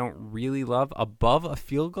that I don't really love. Above a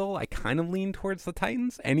field goal, I kind of lean towards the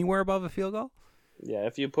Titans. Anywhere above a field goal. Yeah,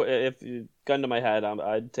 if you gun to my head,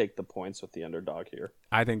 I'd take the points with the underdog here.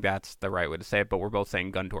 I think that's the right way to say it, but we're both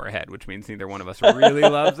saying gun to our head, which means neither one of us really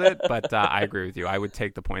loves it. But I agree with you. I would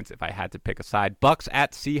take the points if I had to pick a side. Bucks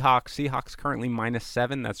at Seahawks. Seahawks currently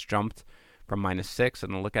 -7. That's jumped from -6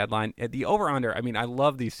 in the look ahead line. The over-under, I mean, I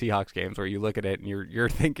love these Seahawks games where you look at it and you're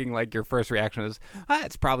thinking like your first reaction is,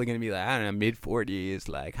 it's probably going to be like, I don't know, mid-40s,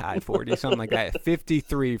 like high 40s, something like that.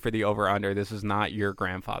 53 for the over-under. This is not your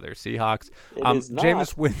grandfather's Seahawks. It is not.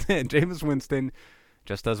 Jameis Winston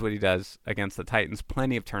just does what he does against the Titans.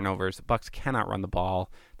 Plenty of turnovers. The Bucks cannot run the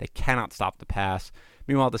ball. They cannot stop the pass.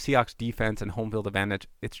 Meanwhile, the Seahawks defense and home field advantage,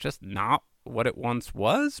 it's just not what it once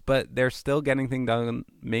was, but they're still getting things done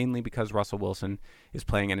mainly because Russell Wilson is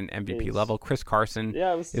playing at an MVP level. Chris Carson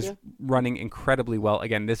is running incredibly well.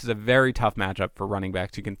 Again, this is a very tough matchup for running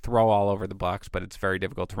backs. You can throw all over the Bucks, but it's very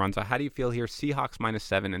difficult to run. So how do you feel here? Seahawks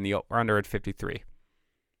 -7 and the under at 53.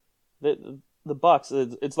 The Bucks,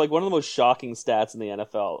 it's like one of the most shocking stats in the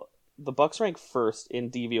NFL. The Bucks rank first in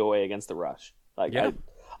DVOA against the rush.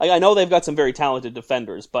 I know they've got some very talented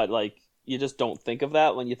defenders, but like you just don't think of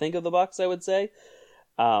that when you think of the Bucks, I would say.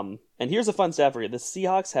 And here's a fun stat for you: the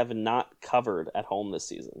Seahawks have not covered at home this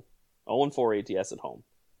season. 0-4 ATS at home.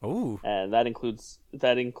 Ooh, and that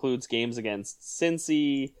includes games against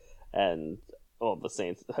Cincy and the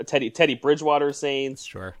Saints, Teddy Bridgewater Saints.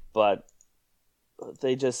 Sure, but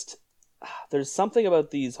they just there's something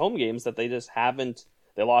about these home games that they just haven't.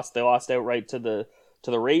 They lost outright to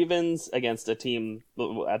the Ravens against a team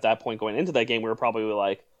at that point going into that game. We were probably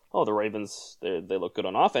like, oh, the Ravens, they look good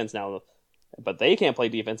on offense now, but they can't play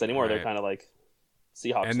defense anymore. Right. They're kind of like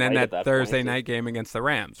Seahawks. And then that Thursday night game against the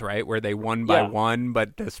Rams, right, where they won by 1,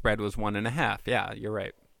 but the spread was 1.5. Yeah, you're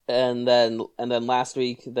right. And then last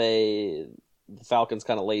week the Falcons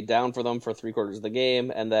kind of laid down for them for 3/4 of the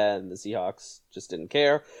game, and then the Seahawks just didn't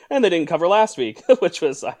care, and they didn't cover last week, which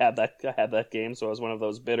was I had that game, so I was one of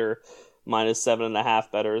those bitter -7.5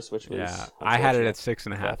 bettors, which was I had it at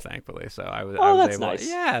 6.5, thankfully. So I was that's able.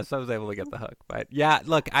 Nice. So I was able to get the hook. But yeah,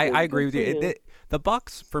 look, I agree with you. The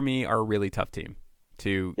Bucks for me are a really tough team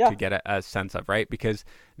to get a sense of, right? Because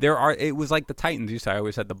it was like the Titans. I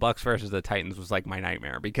always said the Bucks versus the Titans was like my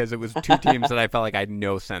nightmare because it was two teams that I felt like I had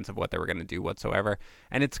no sense of what they were going to do whatsoever.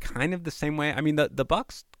 And it's kind of the same way. I mean, the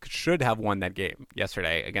Bucks should have won that game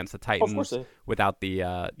yesterday against the Titans without the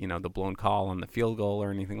the blown call on the field goal or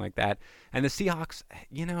anything like that. And the Seahawks,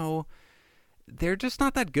 they're just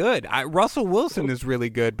not that good. Russell Wilson is really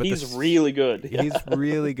good, but he's really good. Yeah. He's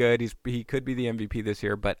really good. He could be the MVP this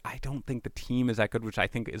year, but I don't think the team is that good, which I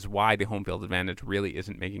think is why the home field advantage really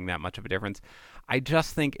isn't making that much of a difference. I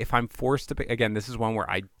just think if I'm forced to pick, again, this is one where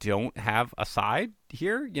I don't have a side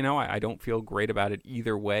here. I don't feel great about it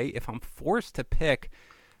either way. If I'm forced to pick,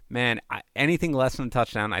 man, anything less than a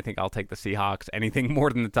touchdown, I think I'll take the Seahawks. Anything more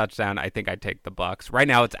than the touchdown, I think I'd take the Bucks. Right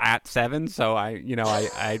now, it's at 7, so I'm.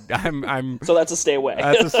 So that's a stay away.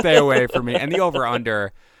 That's a stay away for me. And the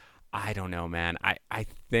over/under, I don't know, man. I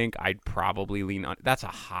think I'd probably lean on. That's a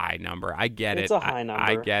high number. I get it. It's a high number.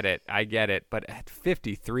 I get it. But at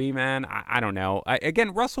 53, man, I don't know.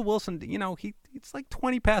 Again, Russell Wilson, it's like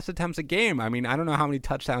 20 pass attempts a game. I mean, I don't know how many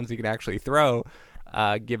touchdowns he can actually throw.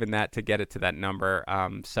 Given that to get it to that number.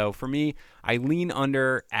 So for me, I lean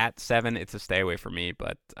under at 7. It's a stay away for me.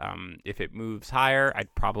 But if it moves higher,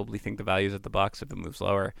 I'd probably think the value's at the Bucks. If it moves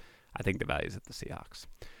lower, I think the value's at the Seahawks.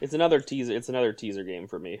 It's another teaser. It's another teaser game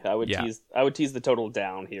for me. I would tease the total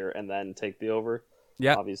down here and then take the over.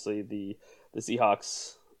 Yeah. Obviously, the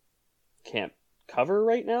Seahawks can't cover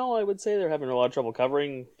right now. I would say they're having a lot of trouble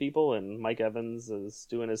covering people, and Mike Evans is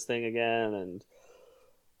doing his thing again, and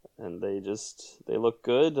they look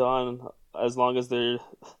good on as long as they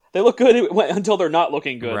look good until they're not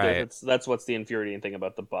looking good. Right. That's what's the infuriating thing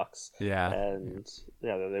about the Bucks. Yeah. And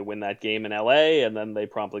they win that game in LA and then they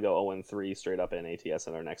promptly go 0-3 straight up in ATS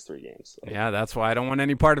in their next 3 games. So. Yeah, that's why I don't want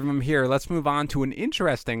any part of them here. Let's move on to an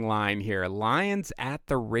interesting line here. Lions at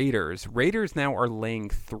the Raiders. Raiders now are laying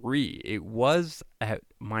 3. It was at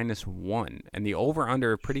 -1 and the over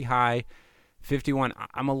under pretty high. 51.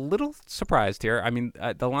 I'm a little surprised here. I mean,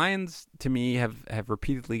 the Lions, to me, have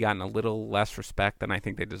repeatedly gotten a little less respect than I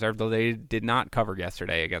think they deserve, though they did not cover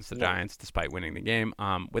yesterday against the Giants, despite winning the game.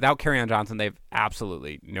 Without Kerryon Johnson, they have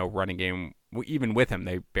absolutely no running game even with him,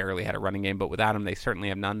 they barely had a running game, but without him, they certainly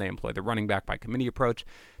have none. They employ the running back by committee approach.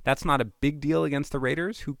 That's not a big deal against the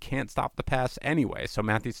Raiders, who can't stop the pass anyway. So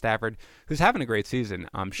Matthew Stafford, who's having a great season,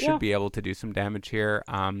 should be able to do some damage here.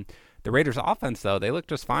 The Raiders' offense, though, they look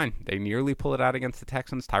just fine. They nearly pull it out against the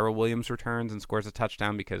Texans. Tyrell Williams returns and scores a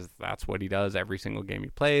touchdown because that's what he does every single game he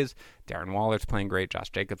plays. Darren Waller's playing great. Josh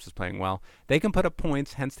Jacobs is playing well. They can put up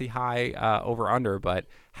points, hence the high over-under. But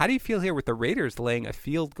how do you feel here with the Raiders laying a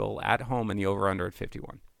field goal at home and the over-under at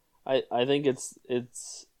 51? I think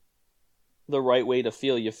it's the right way to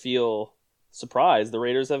feel. You feel surprised. The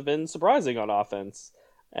Raiders have been surprising on offense.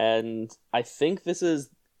 And I think this is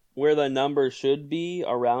where the number should be,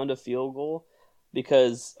 around a field goal,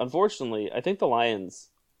 because unfortunately I think the Lions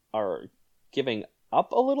are giving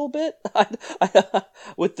up a little bit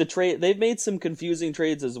with the trade. They've made some confusing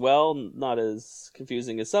trades as well, not as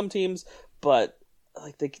confusing as some teams, but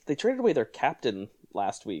like they traded away their captain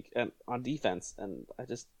last week and on defense, and I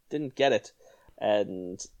just didn't get it.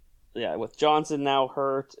 And yeah, with Johnson now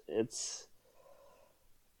hurt,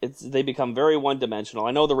 they become very one-dimensional. I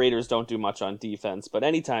know the Raiders don't do much on defense, but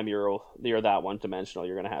anytime you're that one-dimensional,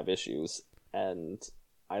 you're going to have issues. And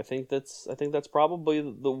I think that's probably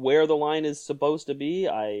where the line is supposed to be.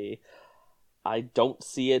 I don't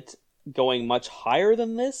see it going much higher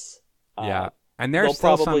than this. Yeah, and there's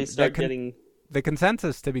still probably start getting. The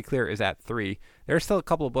consensus, to be clear, is at 3. There's still a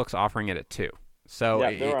couple of books offering it at 2. So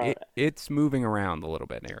it's moving around a little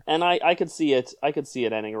bit here, and I could see it. I could see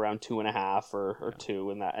it ending around 2.5 or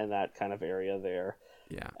 2 in that kind of area there.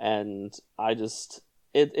 Yeah, and I just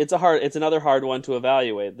it's another hard one to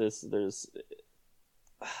evaluate.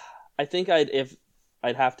 I think I'd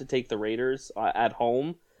have to take the Raiders at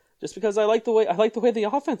home, just because I like the way the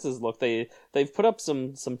offenses look. They've put up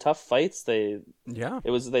some tough fights. They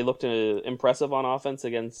looked impressive on offense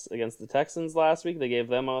against the Texans last week. They gave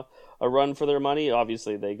them a run for their money.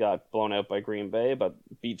 Obviously, they got blown out by Green Bay, but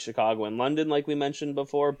beat Chicago and London, like we mentioned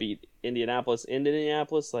before. Beat Indianapolis in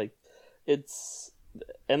Indianapolis.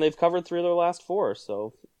 And they've covered 3 of their last 4.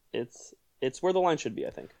 So it's where the line should be, I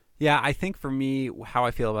think. Yeah, I think for me, how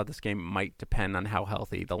I feel about this game might depend on how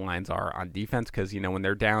healthy the Lions are on defense, because, when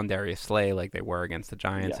they're down Darius Slay like they were against the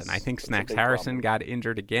Giants, and I think Snacks Harrison got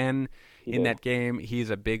injured again in that game.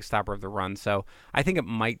 He's a big stopper of the run, so I think it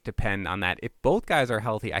might depend on that. If both guys are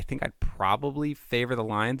healthy, I think I'd probably favor the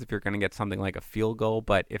Lions if you're going to get something like a field goal,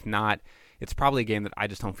 but if not, it's probably a game that I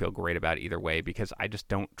just don't feel great about either way, because I just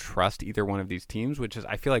don't trust either one of these teams, which is,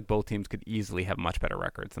 I feel like both teams could easily have much better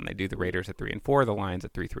records than they do. The Raiders at 3-4, the Lions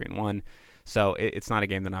at 3-1. So it's not a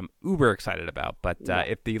game that I'm uber excited about. But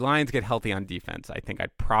if the Lions get healthy on defense, I think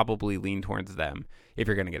I'd probably lean towards them if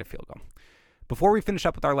you're going to get a field goal. Before we finish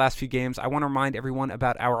up with our last few games, I want to remind everyone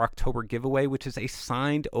about our October giveaway, which is a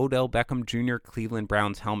signed Odell Beckham Jr. Cleveland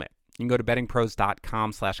Browns helmet. You can go to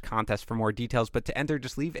bettingpros.com/contest for more details, but to enter,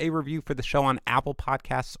 just leave a review for the show on Apple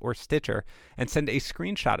Podcasts or Stitcher and send a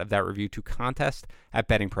screenshot of that review to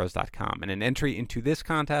contest@bettingpros.com. And an entry into this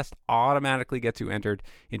contest automatically gets you entered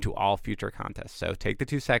into all future contests. So take the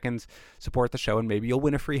 2 seconds, support the show, and maybe you'll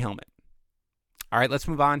win a free helmet. All right, let's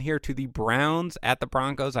move on here to the Browns at the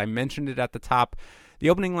Broncos. I mentioned it at the top. The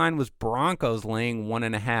opening line was Broncos laying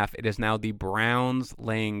 1.5. It is now the Browns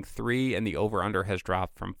laying 3, and the over-under has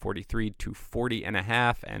dropped from 43 to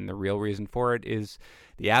 40.5. And the real reason for it is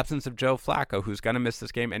the absence of Joe Flacco, who's going to miss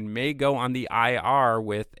this game and may go on the IR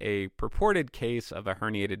with a purported case of a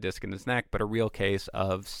herniated disc in his neck, but a real case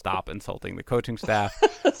of stop insulting the coaching staff.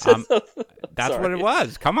 That's what it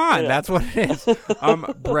was. Come on, that's what it is.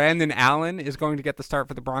 Brandon Allen is going to get the start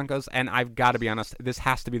for the Broncos, and I've got to be honest, this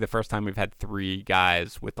has to be the first time we've had 3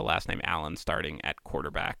 guys with the last name Allen starting at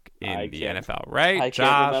quarterback in the NFL, right? I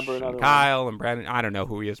Josh, and Kyle, and Brandon. I don't know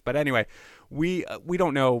who he is, but anyway, we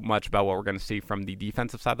don't know much about what we're going to see from the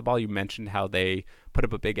defensive side of the ball. You mentioned how they put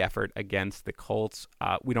up a big effort against the Colts.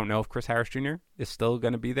 We don't know if Chris Harris Jr. is still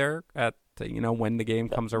going to be there at when the game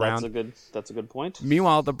comes around. That's a good point.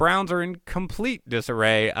 Meanwhile, the Browns are in complete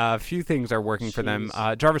disarray. A few things are working for them.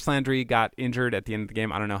 Jarvis Landry got injured at the end of the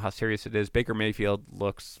game. I don't know how serious it is. Baker Mayfield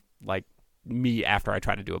looks like me after I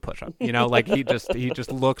try to do a push-up. Like he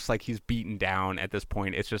just looks like he's beaten down at this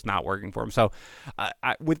point. It's just not working for him. So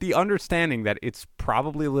with the understanding that it's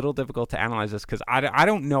probably a little difficult to analyze this, because I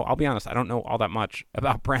don't know, I'll be honest, I don't know all that much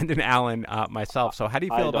about Brandon Allen myself. So how do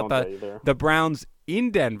you feel about the Browns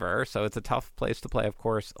in Denver? So it's a tough place to play, of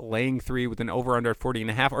course, laying 3 with an over-under at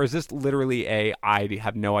 40.5, or is this literally I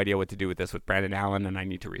have no idea what to do with this with Brandon Allen and I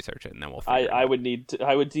need to research it and then we'll figure it out? I would need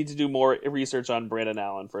to do more research on Brandon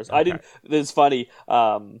Allen first. Okay. It's funny.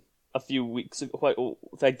 A few weeks ago,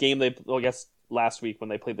 that game last week when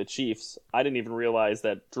they played the Chiefs, I didn't even realize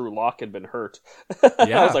that Drew Lock had been hurt.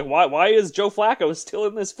 Yeah. I was like, why is Joe Flacco still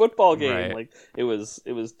in this football game? Right. Like it was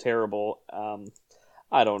terrible.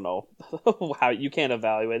 I don't know how you can't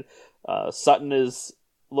evaluate. Sutton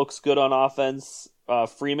looks good on offense.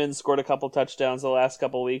 Freeman scored a couple touchdowns the last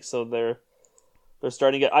couple weeks, so they're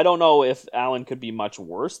starting to get. I don't know if Allen could be much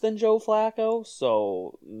worse than Joe Flacco,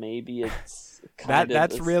 so maybe it's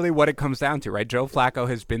that's really what it comes down to, right? Joe Flacco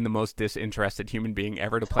has been the most disinterested human being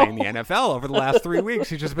ever to play in the NFL over the last 3 weeks.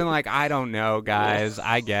 He's just been like, I don't know, guys.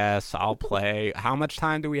 I guess I'll play. How much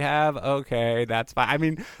time do we have? Okay, that's fine. I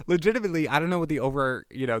mean, legitimately, I don't know what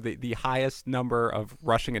the highest number of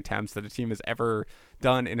rushing attempts that a team has ever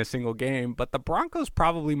done in a single game, but the Broncos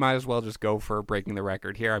probably might as well just go for breaking the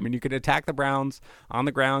record here. I mean, you could attack the Browns on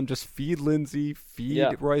the ground, just feed Lindsey,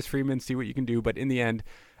 Royce Freeman, see what you can do, but in the end,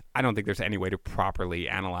 I don't think there's any way to properly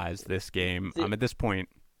analyze this game at this point.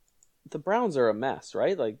 The Browns are a mess,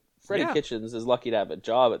 right? Like, Freddie Kitchens is lucky to have a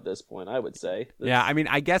job at this point, I would say. Yeah, I mean,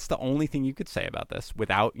 I guess the only thing you could say about this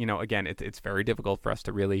without, again, it's very difficult for us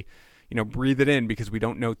to really, breathe it in because we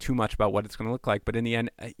don't know too much about what it's going to look like. But in the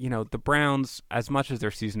end, the Browns, as much as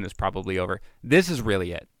their season is probably over, this is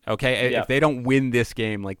really it. Okay, if they don't win this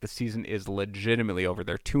game, like the season is legitimately over.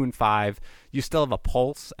 They're 2-5. You still have a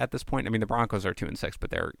pulse at this point. I mean, the Broncos are 2-6, but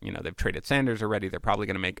they're they've traded Sanders already. They're probably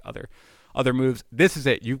going to make other moves. This is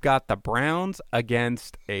it. You've got the Browns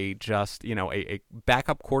against a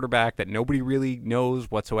backup quarterback that nobody really knows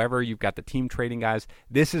whatsoever. You've got the team trading guys.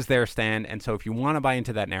 This is their stand, and so if you want to buy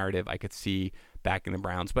into that narrative, I could see backing the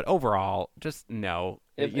Browns. But overall, just no.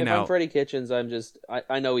 If I'm Freddie Kitchens,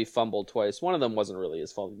 I know he fumbled twice. One of them wasn't really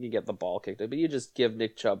his fault. You get the ball kicked, but you just give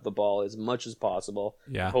Nick Chubb the ball as much as possible.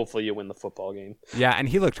 Yeah. Hopefully you win the football game. Yeah, and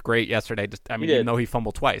he looked great yesterday. Even though he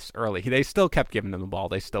fumbled twice early, they still kept giving him the ball.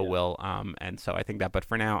 They still will. And so I think that. But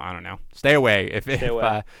for now, I don't know. Stay away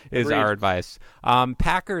is our advice.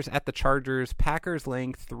 Packers at the Chargers. Packers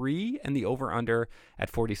laying 3 and the over/under at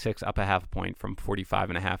 46, up a half point from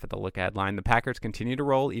 45.5 at the look-ahead line. The Packers continue to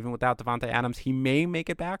roll even without Devontae Adams. He may make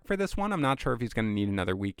it back for this one. I'm not sure if he's going to need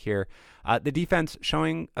another week here. The defense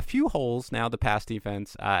showing a few holes now, the pass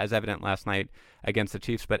defense, as evident last night against the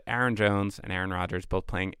Chiefs, but Aaron Jones and Aaron Rodgers both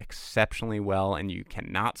playing exceptionally well, and you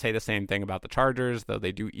cannot say the same thing about the Chargers, though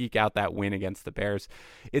they do eke out that win against the Bears.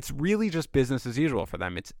 It's really just business as usual for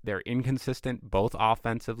them. They're inconsistent both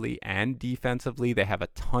offensively and defensively. They have a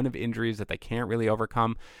ton of injuries that they can't really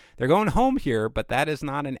overcome. They're going home here, but that is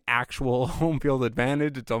not an actual home field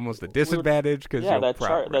advantage. It's almost a disadvantage because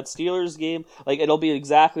that Steelers game, like it'll be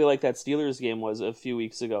exactly like that Steelers game was a few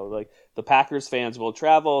weeks ago. Like the Packers fans will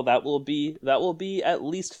travel. That will be at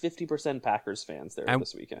least 50% Packers fans there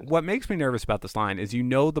this weekend. What makes me nervous about this line is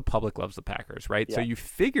the public loves the Packers, right? Yeah. So you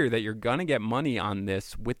figure that you're gonna get money on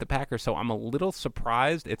this with the Packers. So I'm a little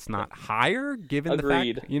surprised it's not higher given the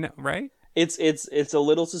fact, right? It's a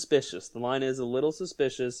little suspicious. The line is a little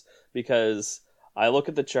suspicious because I look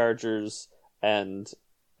at the Chargers and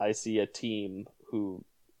I see a team who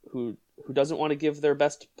doesn't want to give their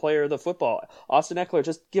best player the football. Austin Eckler,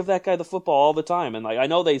 just give that guy the football all the time. And I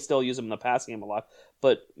know they still use him in the pass game a lot,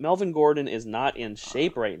 but Melvin Gordon is not in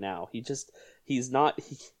shape right now. He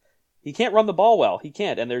can't run the ball well. He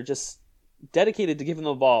can't, and they're just dedicated to giving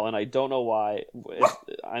the ball, and I don't know why.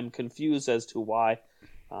 I'm confused as to why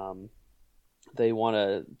they want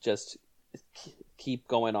to just keep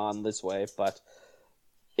going on this way, but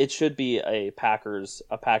it should be a Packers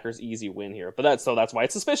easy win here. But that's why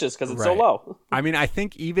it's suspicious, because it's so low. I mean, I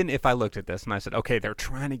think even if I looked at this and I said, okay, they're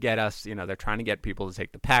trying to get us, they're trying to get people to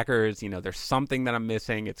take the Packers, there's something that I'm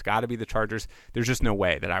missing. It's got to be the Chargers. There's just no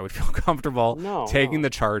way that I would feel comfortable taking the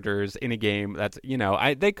Chargers in a game that's,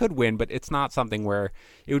 they could win, but it's not something where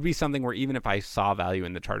it would be something where even if I saw value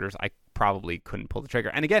in the Chargers, I probably couldn't pull the trigger.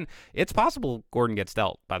 And again, it's possible Gordon gets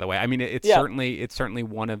dealt, by the way. I mean, it's certainly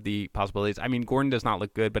one of the possibilities. I mean, Gordon does not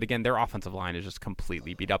look good, but again, their offensive line is just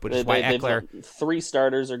completely beat up, which is why Eckler... 3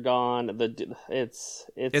 starters are gone. It's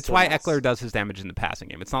why Eckler does his damage in the passing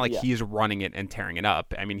game. It's not like he's running it and tearing it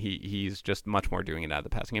up. I mean, he's just much more doing it out of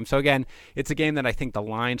the passing game. So again, it's a game that I think the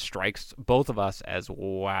line strikes both of us as,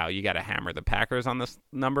 wow, you got to hammer the Packers on this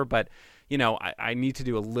number, but I need to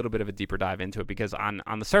do a little bit of a deeper dive into it because on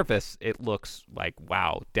the surface, it looks like,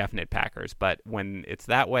 wow, definite Packers. But when it's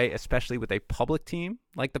that way, especially with a public team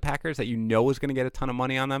like the Packers that is going to get a ton of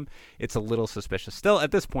money on them, it's a little suspicious. Still,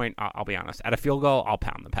 at this point, I'll be honest. At a field goal, I'll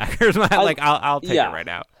pound the Packers. I'll take it right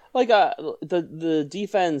out. The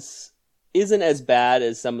defense isn't as bad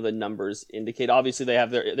as some of the numbers indicate. Obviously, they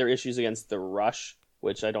have their issues against the rush,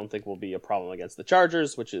 which I don't think will be a problem against the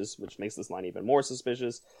Chargers, which makes this line even more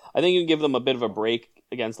suspicious. I think you can give them a bit of a break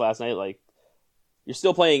against last night. Like you're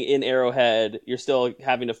still playing in Arrowhead. You're still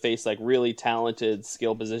having to face like really talented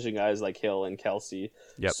skill position guys like Hill and Kelsey.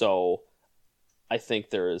 Yep. So I think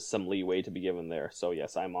there is some leeway to be given there. So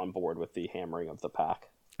yes, I'm on board with the hammering of the pack.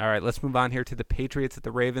 All right, let's move on here to the Patriots at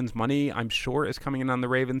the Ravens. Money, I'm sure, is coming in on the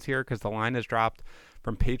Ravens here because the line has dropped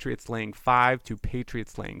from Patriots laying 5 to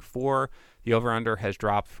Patriots laying 4. The over-under has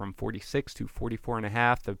dropped from 46 to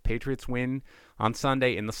 44.5. The Patriots win on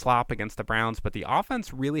Sunday in the slop against the Browns, but the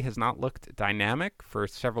offense really has not looked dynamic for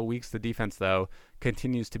several weeks. The defense, though,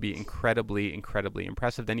 continues to be incredibly, incredibly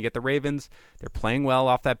impressive. Then you get the Ravens. They're playing well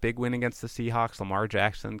off that big win against the Seahawks. Lamar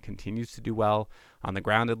Jackson continues to do well on the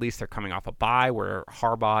ground. At least they're coming off a bye where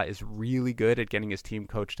Harbaugh is really good at getting his team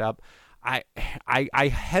coached up.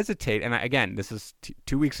 I hesitate, and again, this is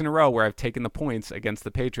 2 weeks in a row where I've taken the points against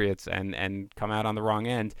the Patriots and come out on the wrong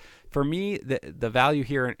end. For me, the value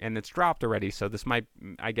here, and it's dropped already, so this might,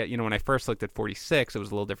 I get, when I first looked at 46, it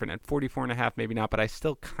was a little different. At 44.5, maybe not, but I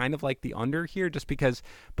still kind of like the under here just because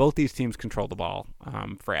both these teams control the ball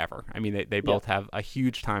forever. I mean, they both have a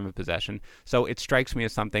huge time of possession, so it strikes me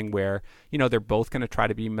as something where, they're both going to try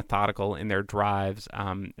to be methodical in their drives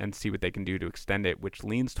and see what they can do to extend it, which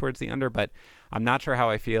leans towards the under, but I'm not sure how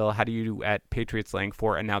I feel. How do you at Patriots laying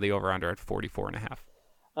 4 and now the over-under at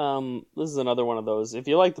 44.5? This is another one of those. If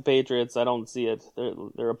you like the Patriots, I don't see it.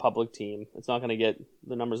 They're a public team. It's not going to get,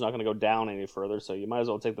 the number's not going to go down any further, so you might as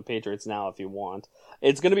well take the Patriots now if you want.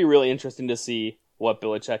 It's going to be really interesting to see what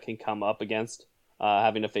Belichick can come up against,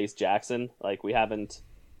 having to face Jackson.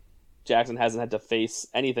 Jackson hasn't had to face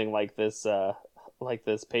anything like this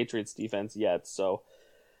Patriots defense yet, so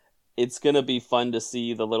it's going to be fun to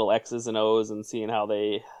see the little X's and O's and seeing how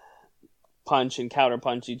they punch and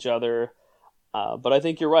counterpunch each other. But I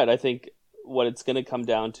think you're right. I think what it's going to come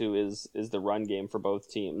down to is the run game for both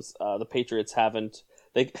teams. The Patriots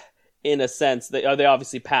in a sense, they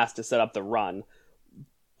obviously passed to set up the run,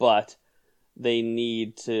 but they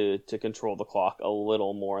need to control the clock a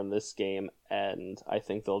little more in this game, and I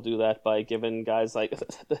think they'll do that by giving guys like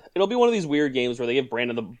it'll be one of these weird games where they give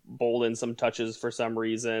Brandon the Bolden some touches for some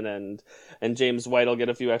reason, and James White will get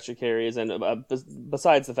a few extra carries, and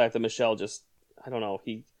besides the fact that Michelle just, I don't know,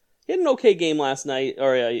 he had an okay game last night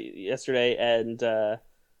or yesterday, and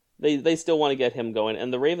they still want to get him going,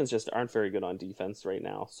 and the Ravens just aren't very good on defense right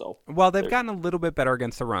now. So they've gotten a little bit better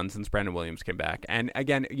against the run since Brandon Williams came back, and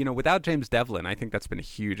again, without James Devlin, I think that's been a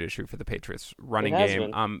huge issue for the Patriots running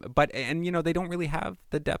game. But they don't really have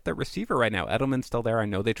the depth at receiver right now. Edelman's still there. I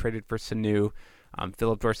know they traded for Sanu.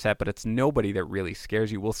 Philip Dorsett, but it's nobody that really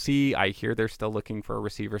scares you. We'll see. I hear they're still looking for a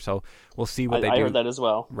receiver, so we'll see what they do. I heard that as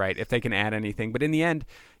well. Right, if they can add anything. But in the end,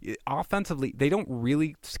 offensively, they don't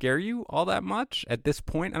really scare you all that much at this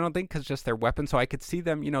point, I don't think, because just their weapons. So I could see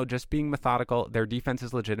them, just being methodical. Their defense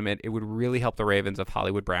is legitimate. It would really help the Ravens if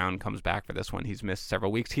Hollywood Brown comes back for this one. He's missed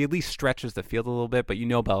several weeks. He at least stretches the field a little bit, but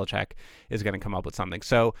Belichick is going to come up with something.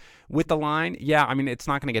 So with the line, it's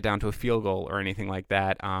not going to get down to a field goal or anything like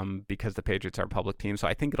that because the Patriots are a public team. So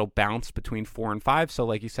I think it'll bounce between 4 and 5. So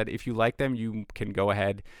like you said, if you like them, you can go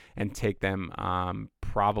ahead and take them.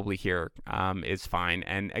 Probably here is fine.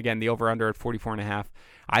 And again, the over-under at 44.5.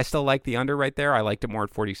 I still like the under right there. I liked it more at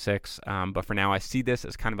 46. But for now, I see this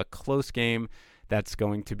as kind of a close game that's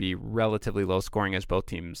going to be relatively low scoring as both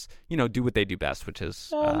teams, do what they do best, which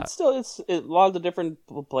is it's a lot of the different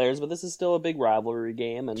players, but this is still a big rivalry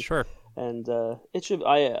game, and sure, and it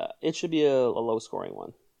should be a low scoring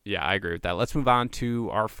one. Yeah, I agree with that. Let's move on to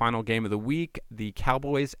our final game of the week. The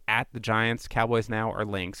Cowboys at the Giants. Cowboys now are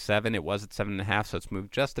laying 7. It was at 7.5, so it's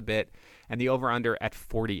moved just a bit. And the over-under at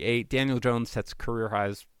 48. Daniel Jones sets career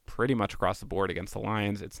highs pretty much across the board against the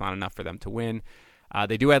Lions. It's not enough for them to win.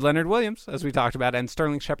 They do add Leonard Williams, as we talked about, and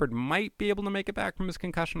Sterling Shepard might be able to make it back from his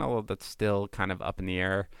concussion, although that's still kind of up in the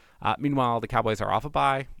air. Meanwhile, the Cowboys are off a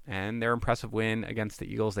bye, and their impressive win against the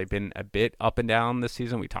Eagles. They've been a bit up and down this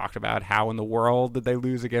season. We talked about how in the world did they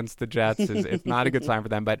lose against the Jets. It's not a good sign for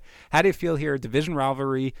them. But how do you feel here? Division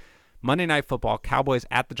rivalry, Monday Night Football, Cowboys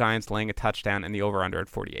at the Giants laying a touchdown, and the over-under at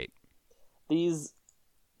 48. These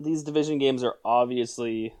division games are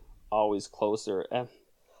obviously always closer.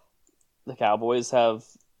 The Cowboys have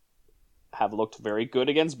looked very good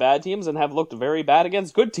against bad teams and have looked very bad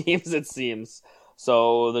against good teams, it seems.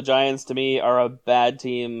 So the Giants, to me, are a bad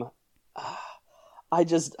team.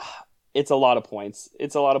 It's a lot of points.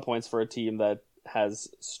 It's a lot of points for a team that has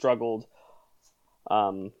struggled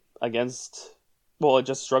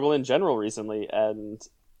just struggled in general recently. And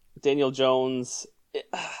Daniel Jones,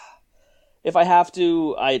 if I have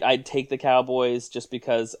to, I'd take the Cowboys just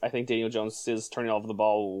because I think Daniel Jones is turning over the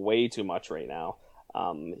ball way too much right now.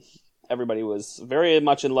 Everybody was very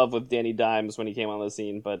much in love with Danny Dimes when he came on the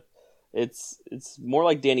scene, but it's more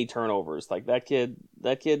like Danny turnovers. Like that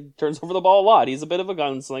kid turns over the ball a lot. He's a bit of a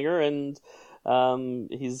gunslinger, and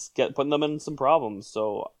he's putting them in some problems.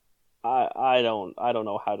 So I don't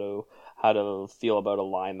know how to feel about a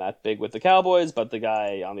line that big with the Cowboys, but the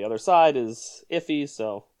guy on the other side is iffy,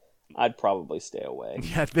 so I'd probably stay away.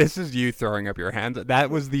 Yeah, this is you throwing up your hands. That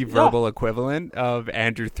was the verbal equivalent of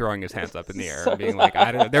Andrew throwing his hands up in the air and being like,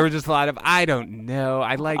 I don't know. There was just a lot of, I don't know.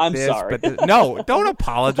 I like I'm this. sorry. But no, don't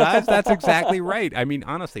apologize. That's exactly right. I mean,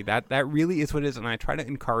 honestly, that really is what it is. And I try to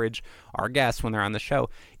encourage our guests when they're on the show.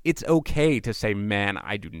 It's okay to say, man,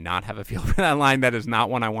 I do not have a feel for that line. That is not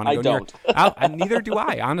one I want to go near. Neither do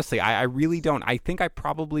I, honestly. I really don't. I think I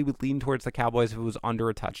probably would lean towards the Cowboys if it was under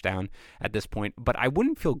a touchdown at this point, but I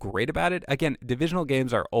wouldn't feel great about it. Again, divisional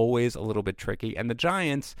games are always a little bit tricky, and the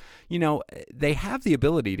Giants, they have the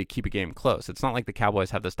ability to keep a game close. It's not like the Cowboys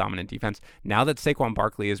have this dominant defense. Now that Saquon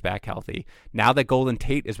Barkley is back healthy, now that Golden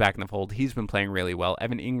Tate is back in the fold, he's been playing really well.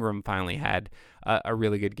 Evan Ingram finally had a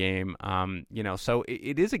really good game. So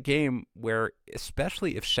it is a game where,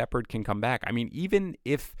 especially if Shepard can come back, I mean, even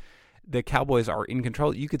if the Cowboys are in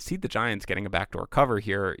control, you could see the Giants getting a backdoor cover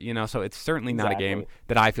here, so it's certainly not a game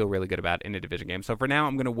that I feel really good about in a division game. So for now,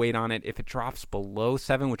 I'm going to wait on it. If it drops below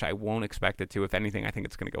 7, which I won't expect it to, if anything, I think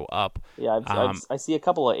it's going to go up. Yeah, I see a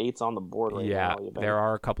couple of 8s on the board right now. Yeah, there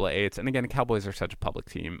are a couple of 8s. And again, the Cowboys are such a public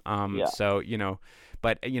team. So,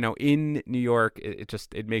 but, in New York,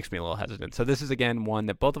 it makes me a little hesitant. So this is, again, one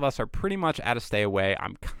that both of us are pretty much at a stay away.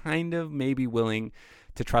 I'm kind of maybe willing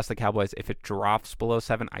to trust the Cowboys. If it drops below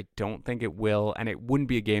 7, I don't think it will, and it wouldn't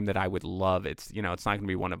be a game that I would love. It's it's not going to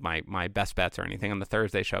be one of my best bets or anything on the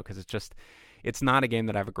Thursday show, because it's not a game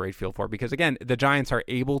that I have a great feel for, because again, the Giants are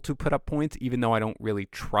able to put up points, even though I don't really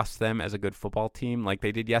trust them as a good football team like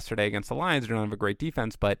they did yesterday against the Lions. They don't have a great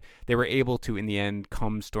defense, but they were able to, in the end,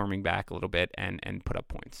 come storming back a little bit and put up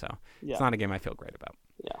points. So It's not a game I feel great about.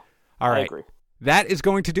 Yeah, all right. I agree. That is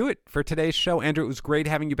going to do it for today's show. Andrew, it was great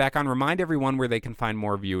having you back on. Remind everyone where they can find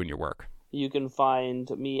more of you and your work. You can find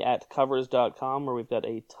me at covers.com, where we've got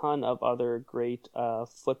a ton of other great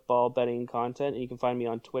football betting content. And you can find me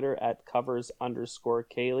on Twitter at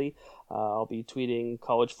covers_Kaylee. I'll be tweeting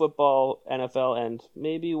college football, NFL, and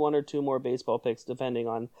maybe 1 or 2 more baseball picks, depending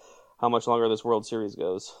on how much longer this World Series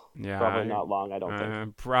goes. Yeah, probably not long, I don't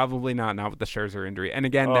think. Probably not with the Scherzer injury. And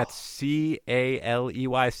again, that's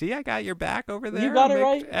Caley. See, I got your back over there. You got it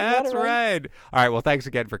right. That's right. All right, well, thanks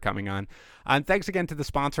again for coming on. And thanks again to the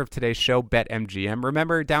sponsor of today's show, BetMGM.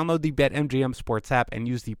 Remember, download the BetMGM Sports app and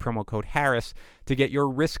use the promo code Harris to get your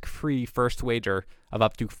risk-free first wager of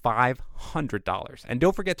up to $500. And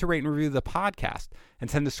don't forget to rate and review the podcast and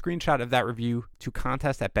send a screenshot of that review to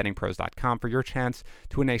contest@bettingpros.com for your chance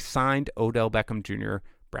to win a signed Odell Beckham Jr.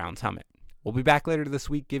 Browns helmet. We'll be back later this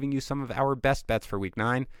week giving you some of our best bets for Week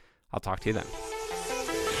 9. I'll talk to you then.